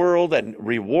over the world and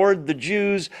reward the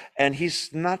Jews. And he's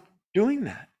not doing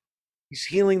that. He's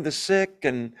healing the sick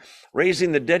and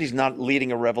raising the dead. He's not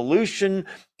leading a revolution.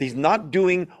 He's not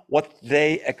doing what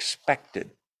they expected.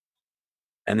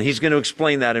 And he's going to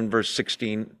explain that in verse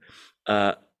 16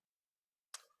 and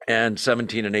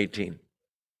 17 and 18.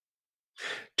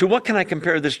 To what can I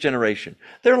compare this generation?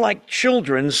 They're like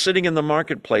children sitting in the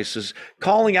marketplaces,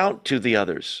 calling out to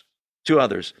others.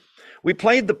 We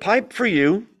played the pipe for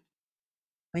you,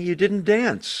 and you didn't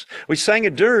dance. We sang a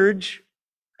dirge,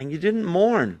 and you didn't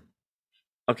mourn.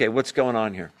 Okay, what's going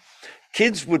on here?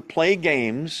 Kids would play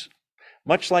games,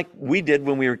 much like we did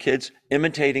when we were kids,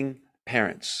 imitating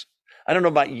parents. I don't know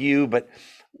about you, but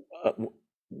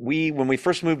when we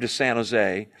first moved to San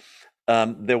Jose,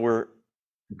 there were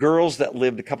girls that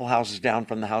lived a couple houses down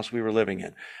from the house we were living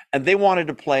in, and they wanted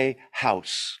to play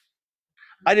house.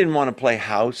 I didn't want to play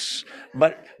house,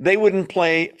 but they wouldn't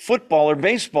play football or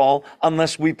baseball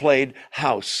unless we played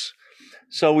house.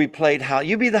 So we played house.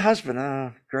 You be the husband.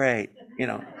 Oh, great.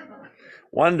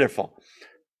 Wonderful.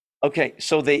 Okay,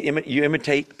 so you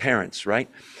imitate parents, right?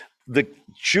 The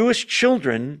Jewish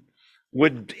children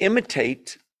would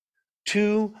imitate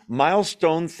two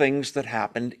milestone things that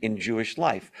happened in Jewish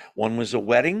life. One was a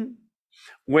wedding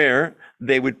where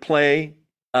they would play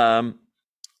the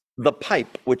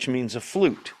pipe, which means a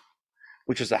flute,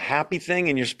 which is a happy thing,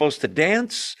 and you're supposed to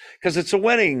dance because it's a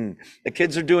wedding. The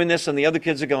kids are doing this and the other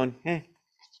kids are going, eh.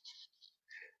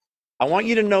 I want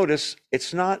you to notice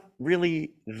it's not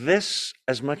really this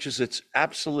as much as it's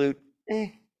absolute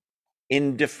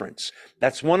indifference.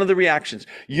 That's one of the reactions.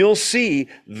 You'll see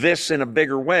this in a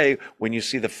bigger way when you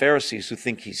see the Pharisees who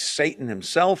think he's Satan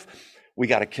himself. We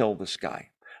got to kill this guy.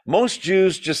 Most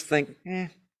Jews just think,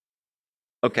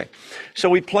 Okay, so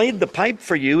we played the pipe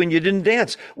for you and you didn't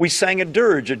dance. We sang a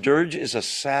dirge. A dirge is a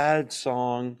sad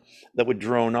song that would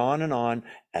drone on and on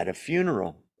at a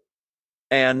funeral.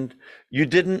 And you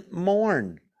didn't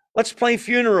mourn. Let's play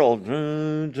funeral.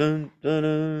 And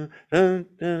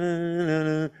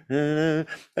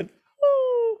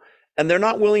they're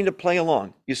not willing to play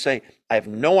along. You say, I have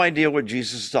no idea what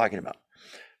Jesus is talking about.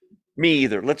 Me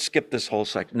either. Let's skip this whole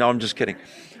section. No, I'm just kidding.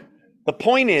 The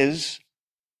point is,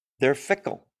 they're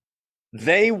fickle.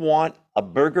 They want a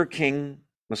Burger King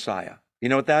Messiah. You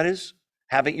know what that is?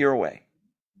 Have it your way.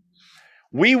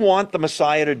 We want the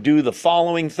Messiah to do the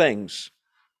following things.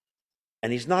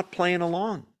 And he's not playing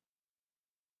along.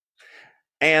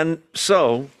 And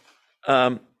so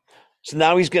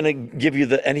now he's going to give you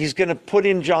and he's going to put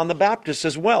in John the Baptist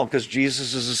as well, because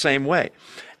Jesus is the same way.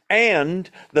 And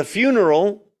the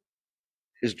funeral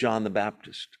is John the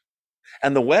Baptist.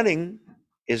 And the wedding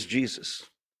is Jesus.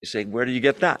 You say, where do you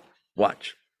get that?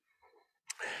 Watch.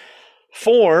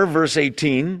 4, verse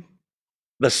 18,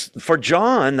 for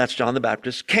John, that's John the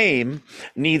Baptist, came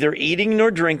neither eating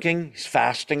nor drinking. He's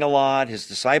fasting a lot. His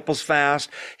disciples fast.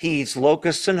 He eats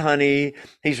locusts and honey.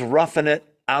 He's roughing it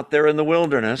out there in the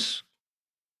wilderness,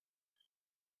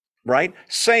 right?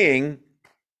 Saying,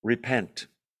 repent.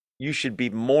 You should be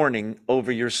mourning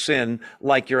over your sin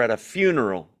like you're at a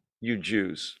funeral, you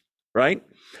Jews, right?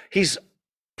 He's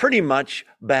pretty much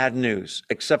bad news,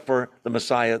 except for the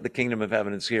Messiah, the kingdom of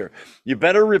heaven is here. You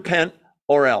better repent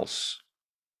or else.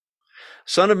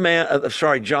 Son of Man,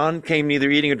 John came neither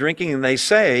eating or drinking, and they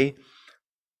say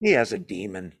he has a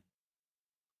demon.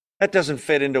 That doesn't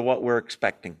fit into what we're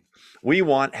expecting. We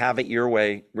want have it your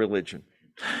way religion.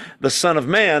 The Son of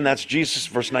Man, that's Jesus,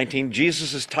 verse 19,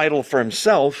 Jesus' title for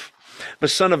himself. The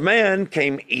Son of Man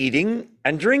came eating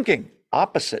and drinking.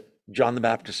 Opposite. John the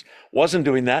Baptist wasn't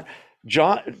doing that.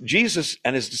 Jesus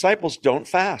and his disciples don't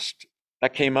fast.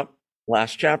 That came up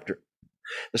last chapter.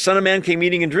 The Son of Man came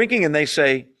eating and drinking, and they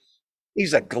say,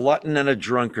 he's a glutton and a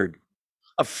drunkard,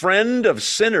 a friend of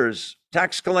sinners,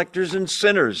 tax collectors and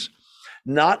sinners.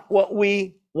 Not what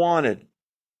we wanted,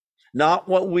 not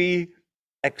what we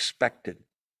expected.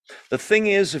 The thing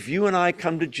is, if you and I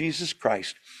come to Jesus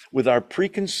Christ with our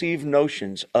preconceived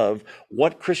notions of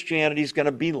what Christianity is going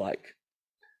to be like,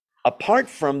 apart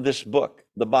from this book,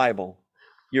 the Bible,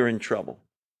 you're in trouble.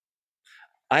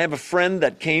 I have a friend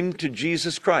that came to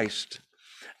Jesus Christ,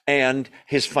 and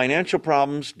his financial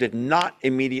problems did not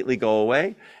immediately go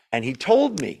away. And he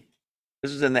told me,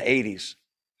 this is in the 80s,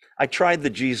 I tried the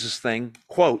Jesus thing,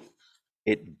 quote,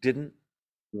 it didn't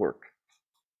work.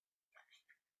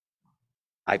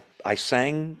 I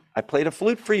sang, I played a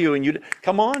flute for you, and you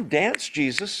come on, dance,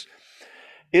 Jesus.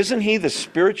 Isn't he the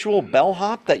spiritual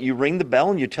bellhop that you ring the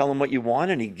bell and you tell him what you want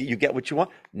and you get what you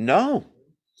want? No.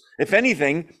 If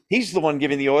anything, he's the one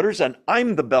giving the orders, and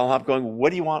I'm the bellhop going, what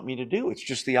do you want me to do? It's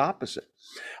just the opposite.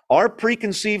 Our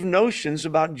preconceived notions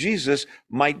about Jesus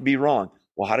might be wrong.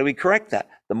 Well, how do we correct that?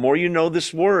 The more you know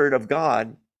this word of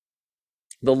God,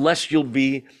 the less you'll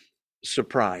be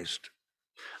surprised.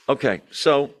 Okay,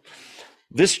 so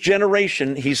this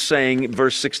generation, he's saying,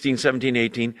 verse 16, 17,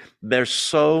 18, they're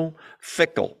so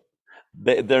fickle.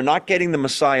 They're not getting the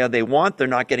Messiah they want. They're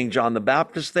not getting John the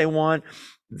Baptist they want.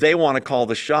 They want to call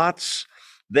the shots.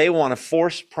 They want to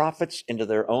force prophets into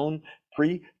their own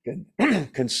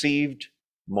preconceived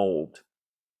mold.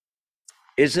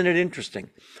 Isn't it interesting?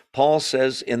 Paul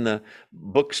says in the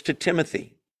books to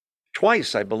Timothy,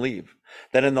 twice, I believe,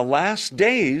 that in the last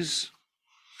days,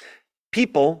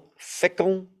 people,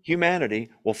 fickle humanity,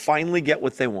 will finally get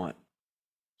what they want.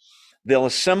 They'll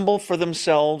assemble for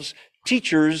themselves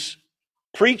teachers,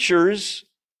 preachers,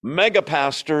 mega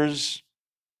pastors,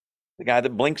 the guy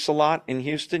that blinks a lot in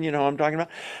Houston, you know who I'm talking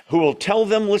about, who will tell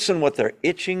them, listen, what their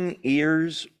itching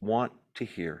ears want to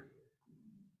hear.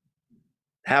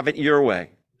 Have it your way.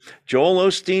 Joel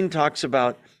Osteen talks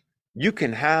about, you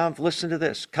can have, listen to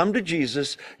this, come to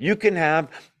Jesus, you can have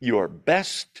your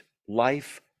best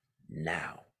life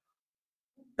now.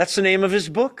 That's the name of his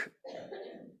book.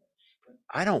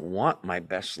 I don't want my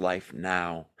best life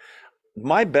now.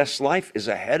 My best life is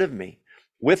ahead of me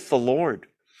with the Lord.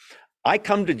 I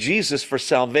come to Jesus for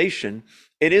salvation.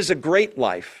 It is a great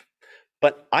life,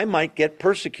 but I might get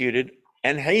persecuted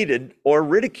and hated or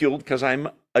ridiculed because I'm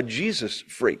a Jesus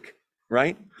freak,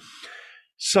 right?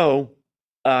 So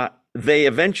they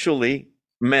eventually,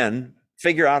 men,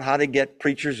 figure out how to get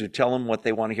preachers who tell them what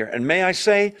they want to hear. And may I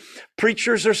say,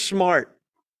 preachers are smart.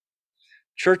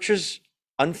 Churches,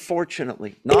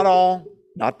 unfortunately, not all,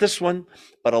 not this one,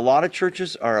 but a lot of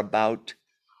churches are about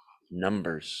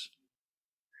numbers.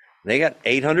 They got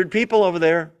 800 people over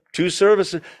there, 2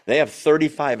 services. They have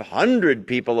 3,500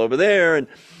 people over there. And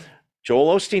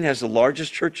Joel Osteen has the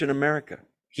largest church in America.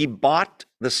 He bought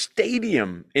the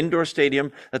stadium, indoor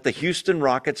stadium, that the Houston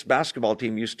Rockets basketball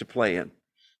team used to play in.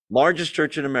 Largest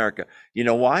church in America. You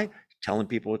know why? Telling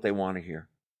people what they want to hear,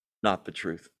 not the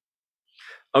truth.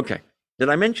 Okay. Did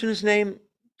I mention his name?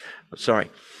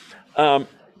 Sorry. First,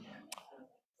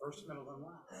 middle,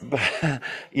 and last.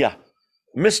 Yeah.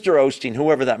 Mr. Osteen,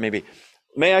 whoever that may be.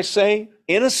 May I say,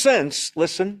 in a sense,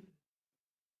 listen,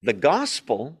 the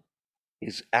gospel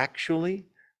is actually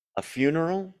a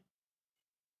funeral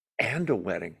and a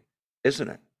wedding, isn't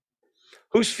it?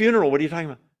 Whose funeral? What are you talking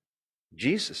about?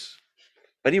 Jesus.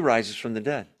 But he rises from the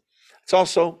dead. It's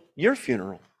also your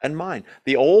funeral and mine.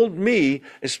 The old me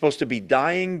is supposed to be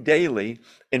dying daily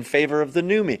in favor of the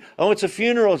new me. Oh, it's a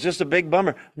funeral. It's just a big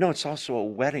bummer. No, it's also a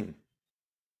wedding.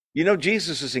 You know,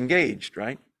 Jesus is engaged,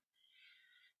 right?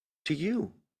 To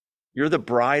you. You're the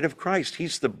bride of Christ.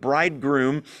 He's the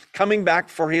bridegroom coming back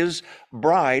for his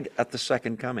bride at the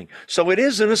second coming. So it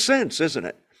is, in a sense, isn't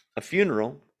it? A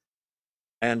funeral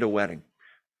and a wedding,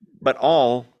 but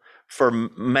all for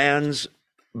man's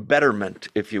betterment,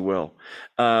 if you will.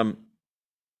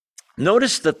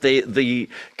 Notice that the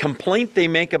complaint they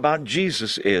make about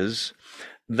Jesus is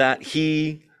that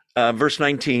he, verse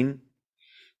 19,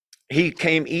 he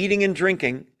came eating and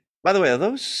drinking. By the way, are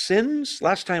those sins?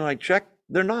 Last time I checked,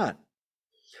 they're not,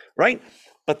 right?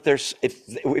 But there's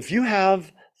if you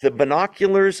have the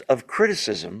binoculars of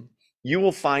criticism, you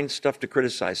will find stuff to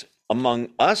criticize among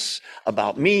us,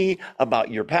 about me,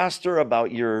 about your pastor,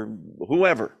 about your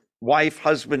whoever, wife,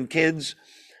 husband, kids.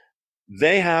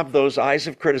 They have those eyes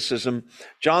of criticism.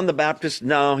 John the Baptist,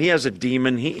 no, he has a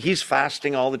demon. He's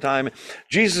fasting all the time.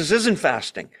 Jesus isn't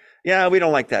fasting. Yeah, we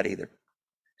don't like that either.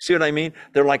 See what I mean?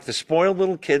 They're like the spoiled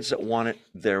little kids that want it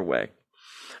their way.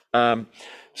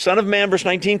 Son of Man, verse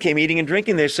 19, came eating and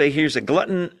drinking. They say here's a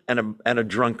glutton and a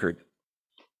drunkard.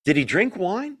 Did he drink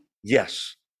wine?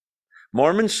 Yes.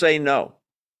 Mormons say no.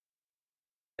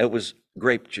 It was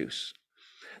grape juice.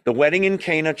 The wedding in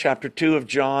Cana, chapter 2 of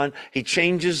John, he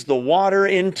changes the water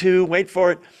into, wait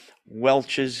for it,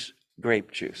 Welch's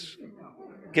grape juice.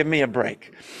 Give me a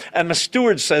break. And the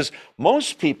steward says,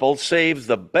 most people save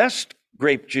the best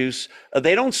grape juice.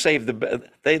 They don't save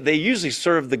they usually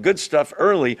serve the good stuff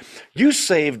early. You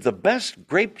saved the best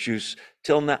grape juice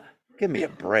till now. Give me a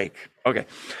break. Okay.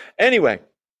 Anyway,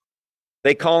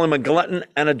 they call him a glutton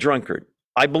and a drunkard.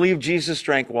 I believe Jesus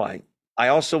drank wine. I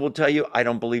also will tell you, I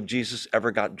don't believe Jesus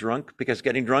ever got drunk, because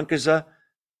getting drunk is a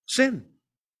sin.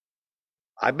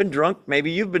 I've been drunk.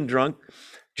 Maybe you've been drunk.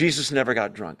 Jesus never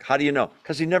got drunk. How do you know?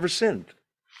 Because he never sinned.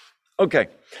 Okay.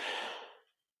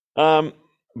 But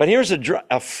here's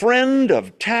a friend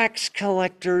of tax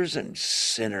collectors and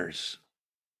sinners.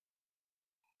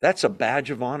 That's a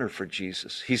badge of honor for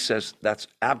Jesus. He says, that's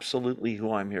absolutely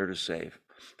who I'm here to save.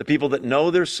 The people that know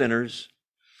they're sinners,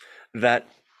 that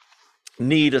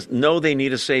know they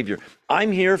need a savior.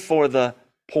 I'm here for the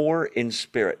poor in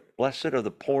spirit. Blessed are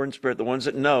the poor in spirit, the ones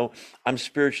that know I'm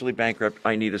spiritually bankrupt.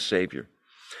 I need a savior.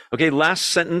 Okay, last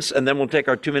sentence, and then we'll take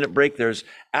our 2-minute break. There's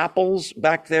apples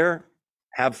back there.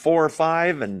 Have 4 or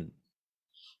 5 and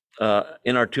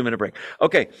in our 2-minute break.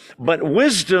 Okay, but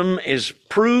wisdom is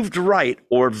proved right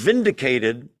or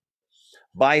vindicated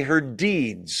by her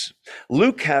deeds.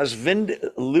 Luke has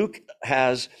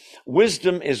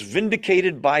wisdom is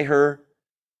vindicated by her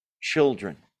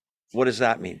children. What does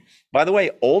that mean? By the way,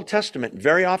 Old Testament,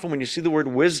 very often when you see the word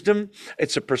wisdom,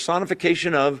 it's a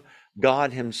personification of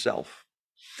God himself.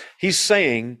 He's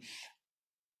saying,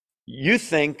 you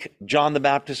think John the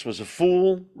Baptist was a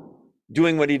fool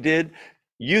doing what he did.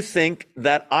 You think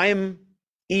that I'm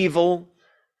evil,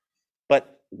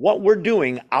 but what we're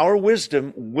doing, our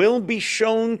wisdom will be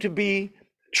shown to be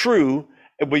true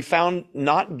and we found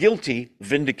not guilty,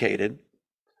 vindicated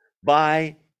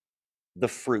by the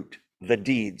fruit, the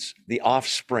deeds, the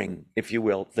offspring, if you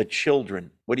will, the children.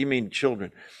 What do you mean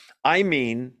children? I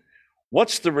mean,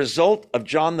 what's the result of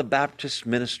John the Baptist's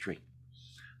ministry?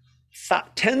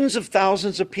 Tens of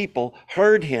thousands of people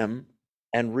heard him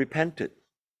and repented.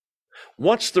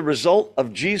 What's the result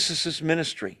of Jesus's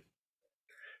ministry?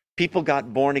 People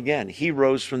got born again. He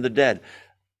rose from the dead.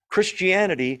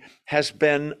 Christianity has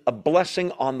been a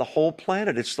blessing on the whole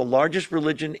planet. It's the largest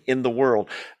religion in the world.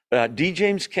 D.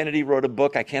 James Kennedy wrote a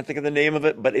book. I can't think of the name of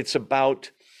it, but it's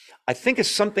about, I think it's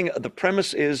something, the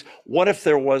premise is, what if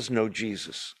there was no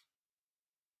Jesus?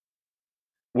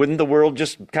 Wouldn't the world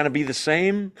just kind of be the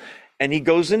same? And he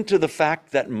goes into the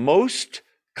fact that most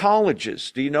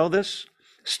colleges, do you know this?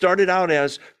 Started out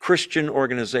as Christian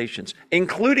organizations,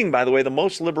 including, by the way, the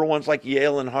most liberal ones like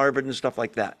Yale and Harvard and stuff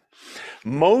like that.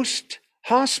 Most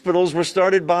hospitals were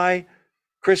started by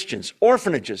Christians.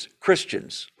 Orphanages,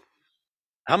 Christians.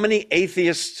 How many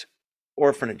atheist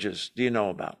orphanages do you know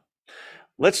about?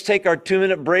 Let's take our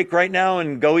 2-minute break right now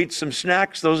and go eat some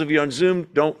snacks. Those of you on Zoom,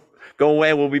 don't go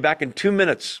away. We'll be back in 2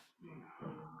 minutes.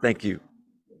 Thank you.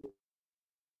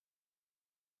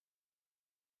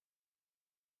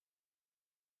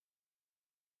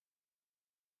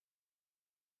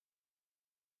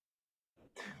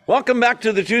 Welcome back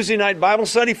to the Tuesday night Bible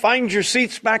study. Find your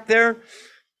seats back there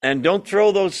and don't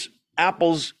throw those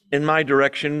apples in my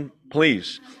direction,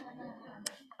 please.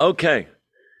 Okay.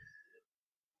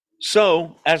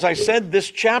 So, as I said,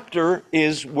 this chapter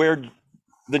is where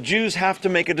the Jews have to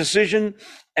make a decision,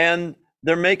 and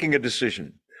they're making a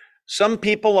decision. Some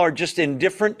people are just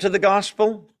indifferent to the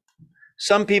gospel.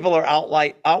 Some people are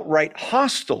outright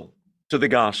hostile to the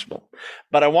gospel.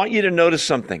 But I want you to notice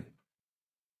something.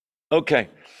 Okay,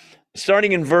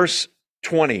 starting in verse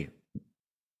 20.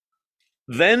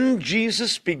 Then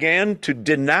Jesus began to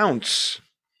denounce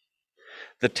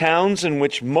the towns in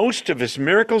which most of his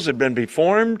miracles had been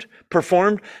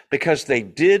performed because they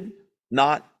did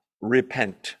not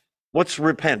repent. What's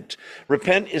repent?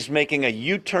 Repent is making a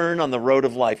U-turn on the road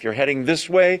of life. You're heading this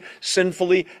way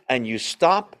sinfully and you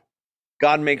stop.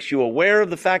 God makes you aware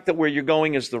of the fact that where you're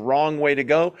going is the wrong way to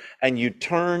go, and you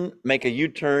turn, make a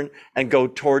U-turn and go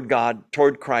toward God,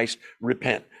 toward Christ.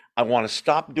 Repent. I want to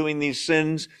stop doing these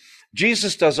sins.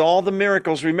 Jesus does all the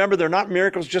miracles. Remember, they're not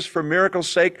miracles just for miracles'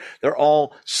 sake. They're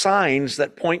all signs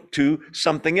that point to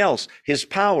something else, his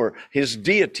power, his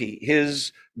deity,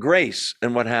 his grace,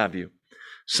 and what have you.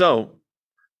 So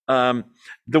the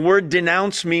word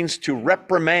denounce means to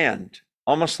reprimand,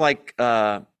 almost like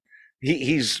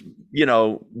he's,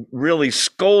 really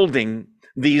scolding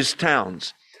these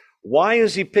towns. Why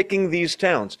is he picking these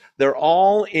towns? They're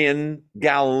all in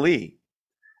Galilee,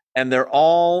 and they're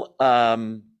all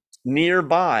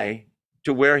nearby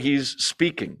to where he's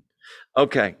speaking.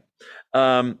 Okay.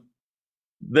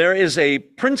 There is a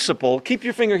principle. Keep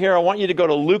your finger here. I want you to go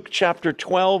to Luke chapter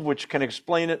 12, which can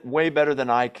explain it way better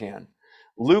than I can.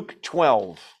 Luke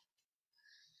 12.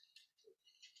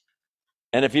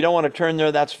 And if you don't want to turn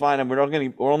there, that's fine. And we're only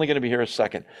going to be here a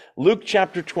second. Luke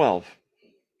chapter 12.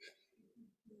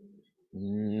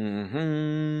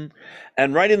 And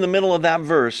right in the middle of that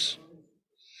verse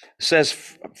says,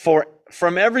 "For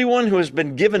from everyone who has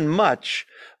been given much,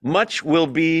 much will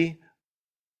be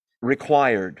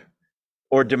required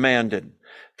or demanded.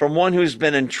 From one who's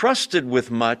been entrusted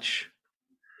with much."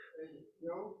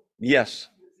 Yes.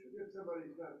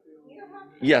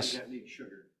 Yes.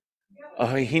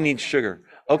 Oh, he needs sugar.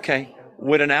 Okay.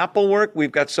 Would an apple work?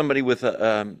 We've got somebody with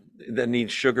that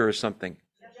needs sugar or something.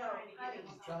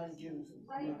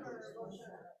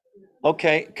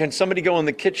 Okay. Can somebody go in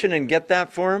the kitchen and get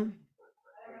that for him?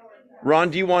 Ron,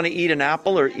 do you want to eat an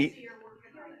apple or eat?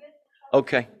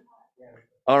 Okay.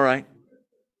 All right.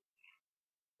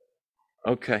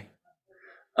 Okay.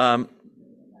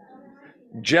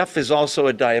 Jeff is also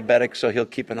a diabetic, so he'll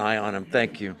keep an eye on him.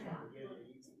 Thank you.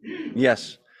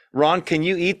 Yes. Ron, can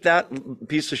you eat that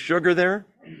piece of sugar there?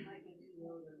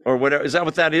 Or whatever. Is that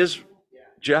what that is,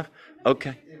 Jeff?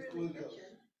 Okay.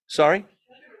 Sorry?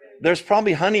 There's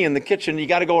probably honey in the kitchen. You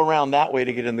got to go around that way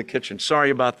to get in the kitchen.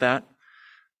 Sorry about that.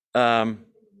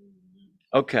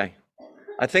 Okay.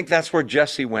 I think that's where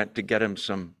Jesse went to get him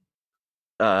some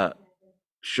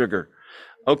sugar.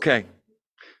 Okay.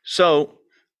 So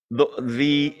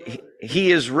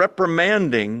he is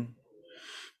reprimanding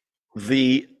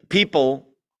the people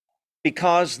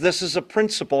because this is a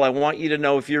principle I want you to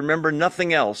know. If you remember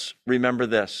nothing else, remember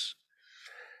this.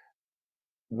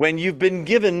 When you've been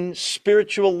given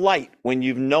spiritual light, when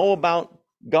you know about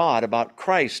God, about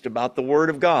Christ, about the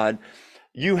Word of God,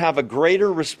 you have a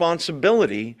greater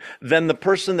responsibility than the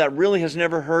person that really has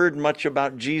never heard much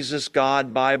about Jesus,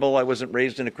 God, Bible. I wasn't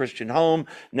raised in a Christian home,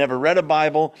 never read a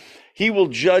Bible. He will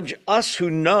judge us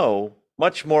who know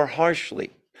much more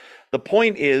harshly. The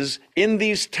point is, in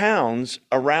these towns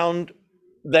around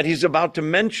that he's about to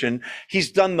mention,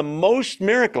 he's done the most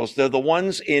miracles. They're the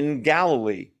ones in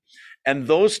Galilee. And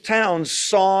those towns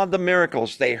saw the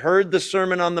miracles. They heard the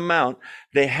Sermon on the Mount.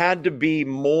 They had to be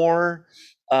more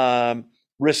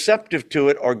receptive to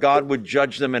it, or God would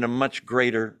judge them in a much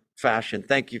greater fashion.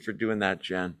 Thank you for doing that,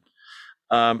 Jen.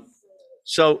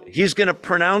 So he's going to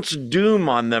pronounce doom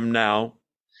on them now.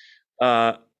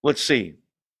 Let's see.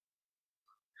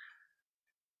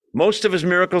 Most of his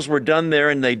miracles were done there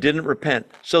and they didn't repent.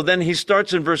 So then he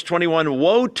starts in verse 21,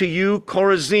 "Woe to you,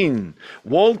 Chorazin!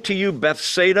 Woe to you,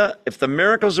 Bethsaida! If the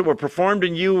miracles that were performed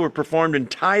in you were performed in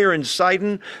Tyre and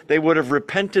Sidon, they would have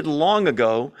repented long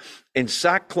ago in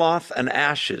sackcloth and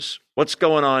ashes." What's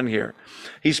going on here?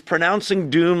 He's pronouncing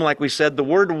doom, like we said. The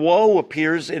word woe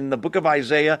appears in the book of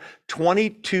Isaiah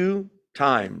 22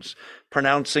 times,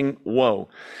 pronouncing woe.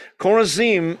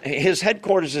 Chorazin, his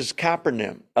headquarters is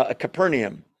Capernaum.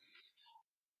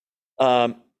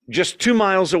 Just 2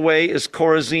 miles away is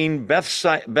Chorazin.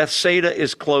 Bethsaida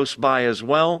is close by as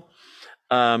well.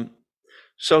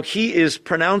 So he is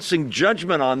pronouncing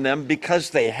judgment on them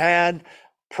because they had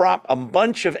a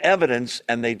bunch of evidence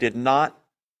and they did not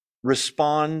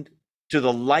respond to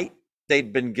the light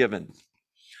they'd been given.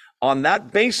 On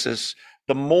that basis,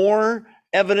 the more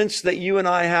evidence that you and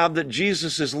I have that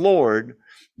Jesus is Lord,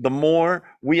 the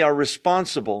more we are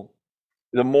responsible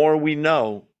The more we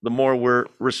know, the more we're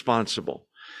responsible.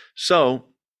 So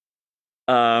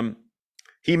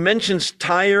he mentions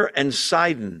Tyre and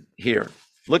Sidon here.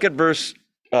 Look at verse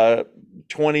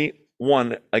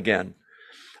 21 again.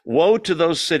 Woe to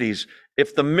those cities.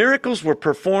 If the miracles were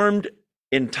performed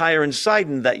in Tyre and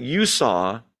Sidon that you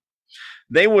saw,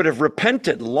 they would have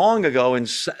repented long ago in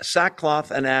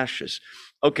sackcloth and ashes.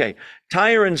 Okay,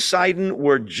 Tyre and Sidon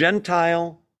were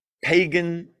Gentile,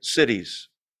 pagan cities.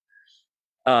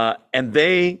 And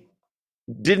they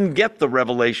didn't get the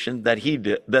revelation that he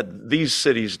did, that these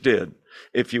cities did,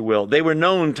 if you will. They were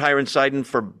known, Tyre and Sidon,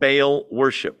 for Baal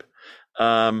worship.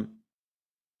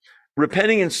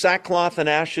 Repenting in sackcloth and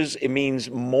ashes, it means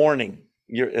mourning.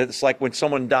 It's like when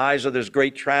someone dies or there's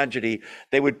great tragedy,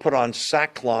 they would put on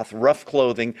sackcloth, rough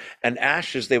clothing, and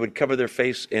ashes. They would cover their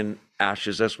face in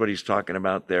ashes. That's what he's talking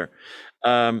about there.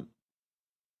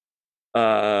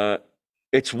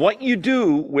 It's what you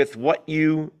do with what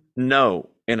you know,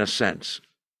 in a sense.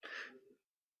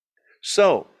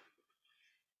 So,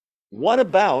 what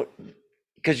about,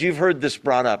 because you've heard this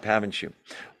brought up, haven't you?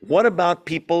 What about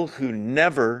people who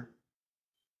never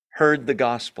heard the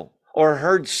gospel or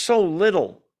heard so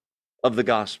little of the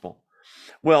gospel?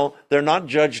 Well, they're not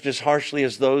judged as harshly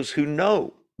as those who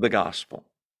know the gospel.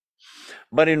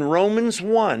 But in Romans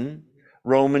 1,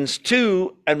 Romans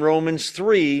 2, and Romans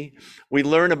 3, we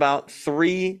learn about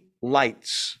three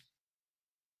lights.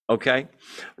 Okay?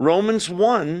 Romans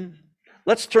 1,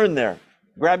 let's turn there.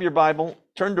 Grab your Bible,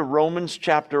 turn to Romans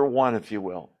chapter 1, if you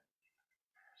will.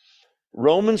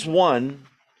 Romans 1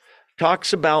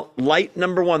 talks about light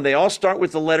number 1. They all start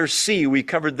with the letter C. We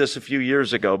covered this a few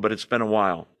years ago, but it's been a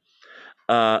while.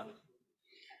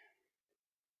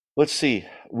 Let's see.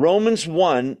 Romans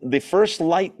 1, the first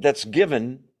light that's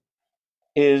given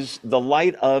is the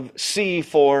light of C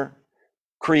for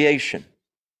creation.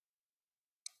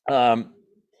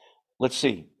 Let's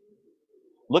see.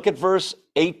 Look at verse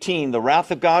 18. The wrath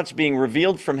of God's being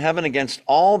revealed from heaven against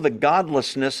all the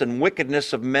godlessness and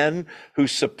wickedness of men who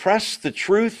suppress the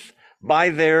truth by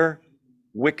their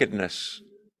wickedness.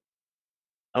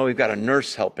 Oh, we've got a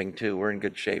nurse helping too. We're in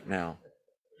good shape now.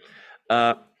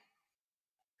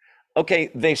 Okay,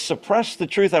 they suppress the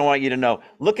truth, I want you to know.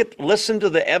 Listen to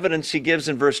the evidence he gives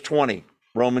in verse 20,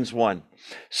 Romans 1.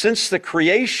 Since the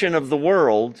creation of the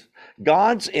world,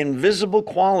 God's invisible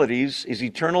qualities, his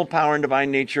eternal power and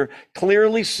divine nature,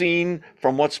 clearly seen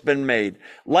from what's been made.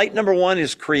 Light number 1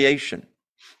 is creation.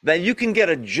 That you can get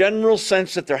a general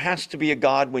sense that there has to be a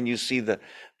God when you see the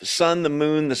sun, the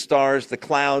moon, the stars, the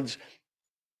clouds,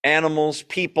 animals,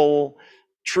 people,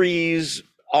 trees.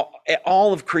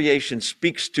 All of creation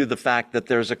speaks to the fact that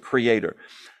there's a creator.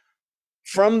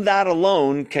 From that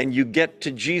alone, can you get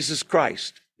to Jesus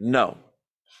Christ? No.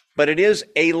 But it is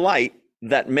a light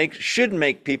that should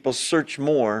make people search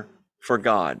more for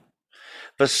God.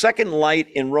 The second light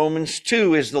in Romans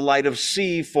 2 is the light of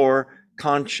C for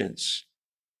conscience.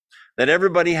 That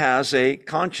everybody has a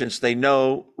conscience. They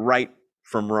know right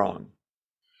from wrong.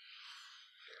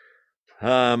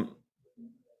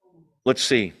 Let's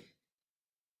see.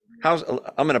 I'm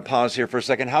going to pause here for a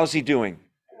second. How's he doing?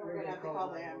 We're going to have to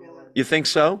call the ambulance. You think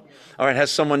so? All right.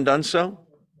 Has someone done so?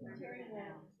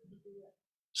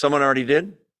 Someone already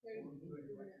did?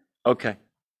 Okay.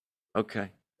 Okay.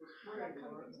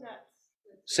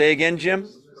 Say again, Jim?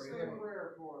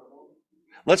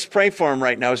 Let's pray for him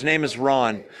right now. His name is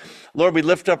Ron. Lord, we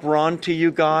lift up Ron to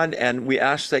you, God, and we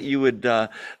ask that you would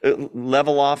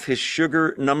level off his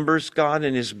sugar numbers, God,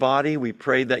 in his body. We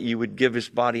pray that you would give his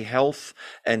body health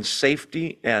and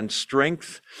safety and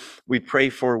strength. We pray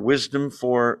for wisdom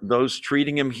for those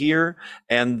treating him here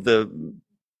and the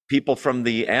people from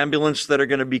the ambulance that are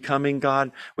going to be coming,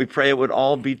 God. We pray it would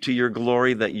all be to your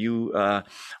glory, that you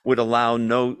would allow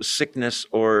no sickness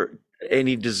or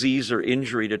any disease or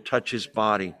injury to touch his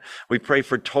body. We pray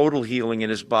for total healing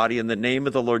in his body in the name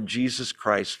of the Lord Jesus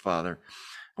Christ, Father.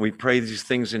 And we pray these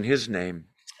things in his name.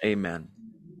 Amen.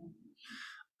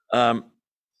 All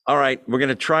right, we're going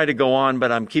to try to go on,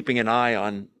 but I'm keeping an eye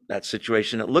on that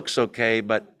situation. It looks okay,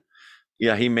 but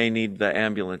yeah, he may need the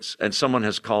ambulance, and someone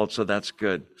has called, so that's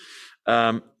good.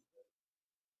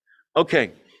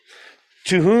 Okay.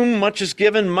 To whom much is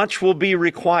given, much will be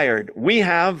required. We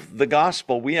have the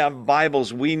gospel. We have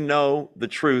Bibles. We know the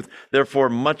truth. Therefore,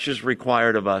 much is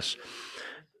required of us.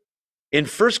 In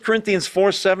 1 Corinthians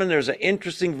 4:7, there's an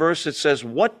interesting verse that says,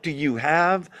 what do you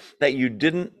have that you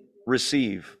didn't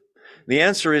receive? The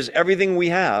answer is everything we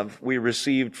have, we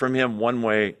received from him one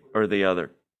way or the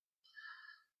other.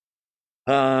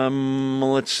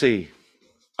 Let's see.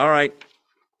 All right.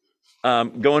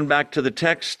 Going back to the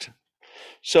text.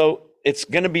 So it's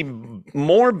going to be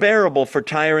more bearable for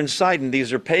Tyre and Sidon.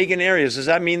 These are pagan areas. Does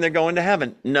that mean they're going to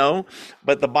heaven? No,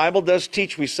 but the Bible does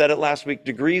teach, we said it last week,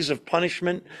 degrees of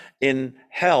punishment in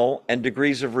hell and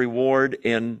degrees of reward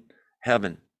in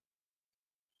heaven.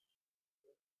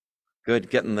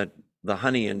 Good, getting the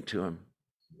honey into him.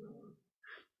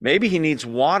 Maybe he needs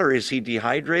water. Is he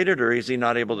dehydrated or is he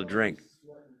not able to drink?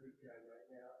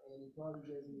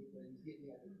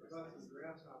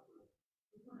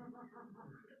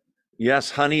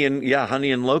 Yes, honey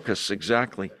and locusts,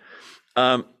 exactly.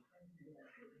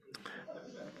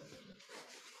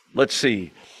 Let's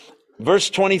see.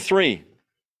 Verse 23.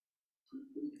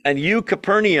 And you,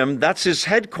 Capernaum, that's his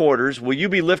headquarters. Will you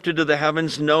be lifted to the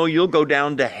heavens? No, you'll go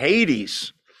down to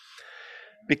Hades.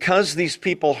 Because these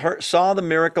people saw the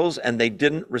miracles and they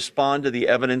didn't respond to the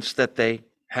evidence that they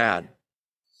had.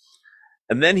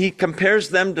 And then he compares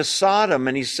them to Sodom,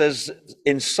 and he says,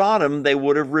 in Sodom, they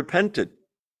would have repented.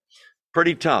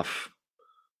 Pretty tough,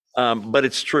 but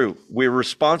it's true. We're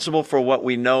responsible for what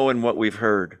we know and what we've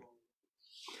heard.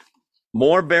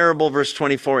 More bearable, verse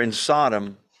 24, in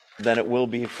Sodom than it will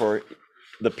be for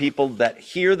the people that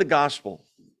hear the gospel.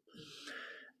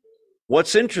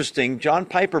 What's interesting, John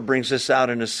Piper brings this out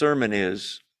in a sermon,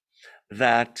 is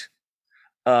that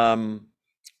hard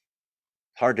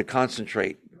to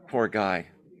concentrate, poor guy.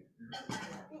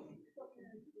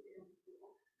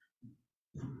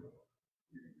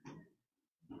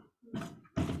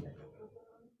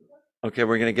 Okay,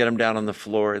 we're going to get him down on the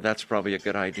floor. That's probably a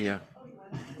good idea.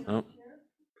 Oh.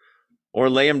 Or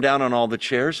lay him down on all the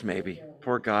chairs, maybe.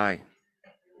 Poor guy.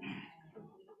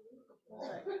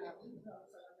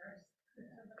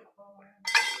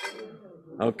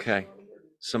 Okay,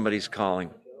 somebody's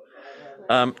calling.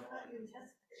 I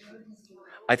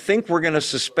think we're going to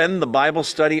suspend the Bible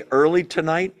study early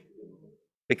tonight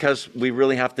because we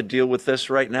really have to deal with this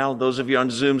right now. Those of you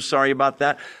on Zoom, sorry about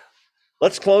that.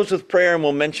 Let's close with prayer, and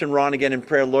we'll mention Ron again in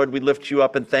prayer. Lord, we lift you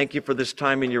up and thank you for this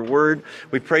time in your word.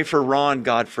 We pray for Ron,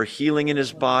 God, for healing in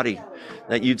his body,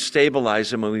 that you'd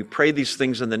stabilize him. And we pray these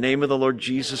things in the name of the Lord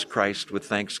Jesus Christ with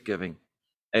thanksgiving.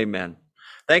 Amen.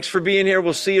 Thanks for being here.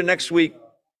 We'll see you next week.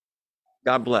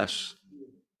 God bless.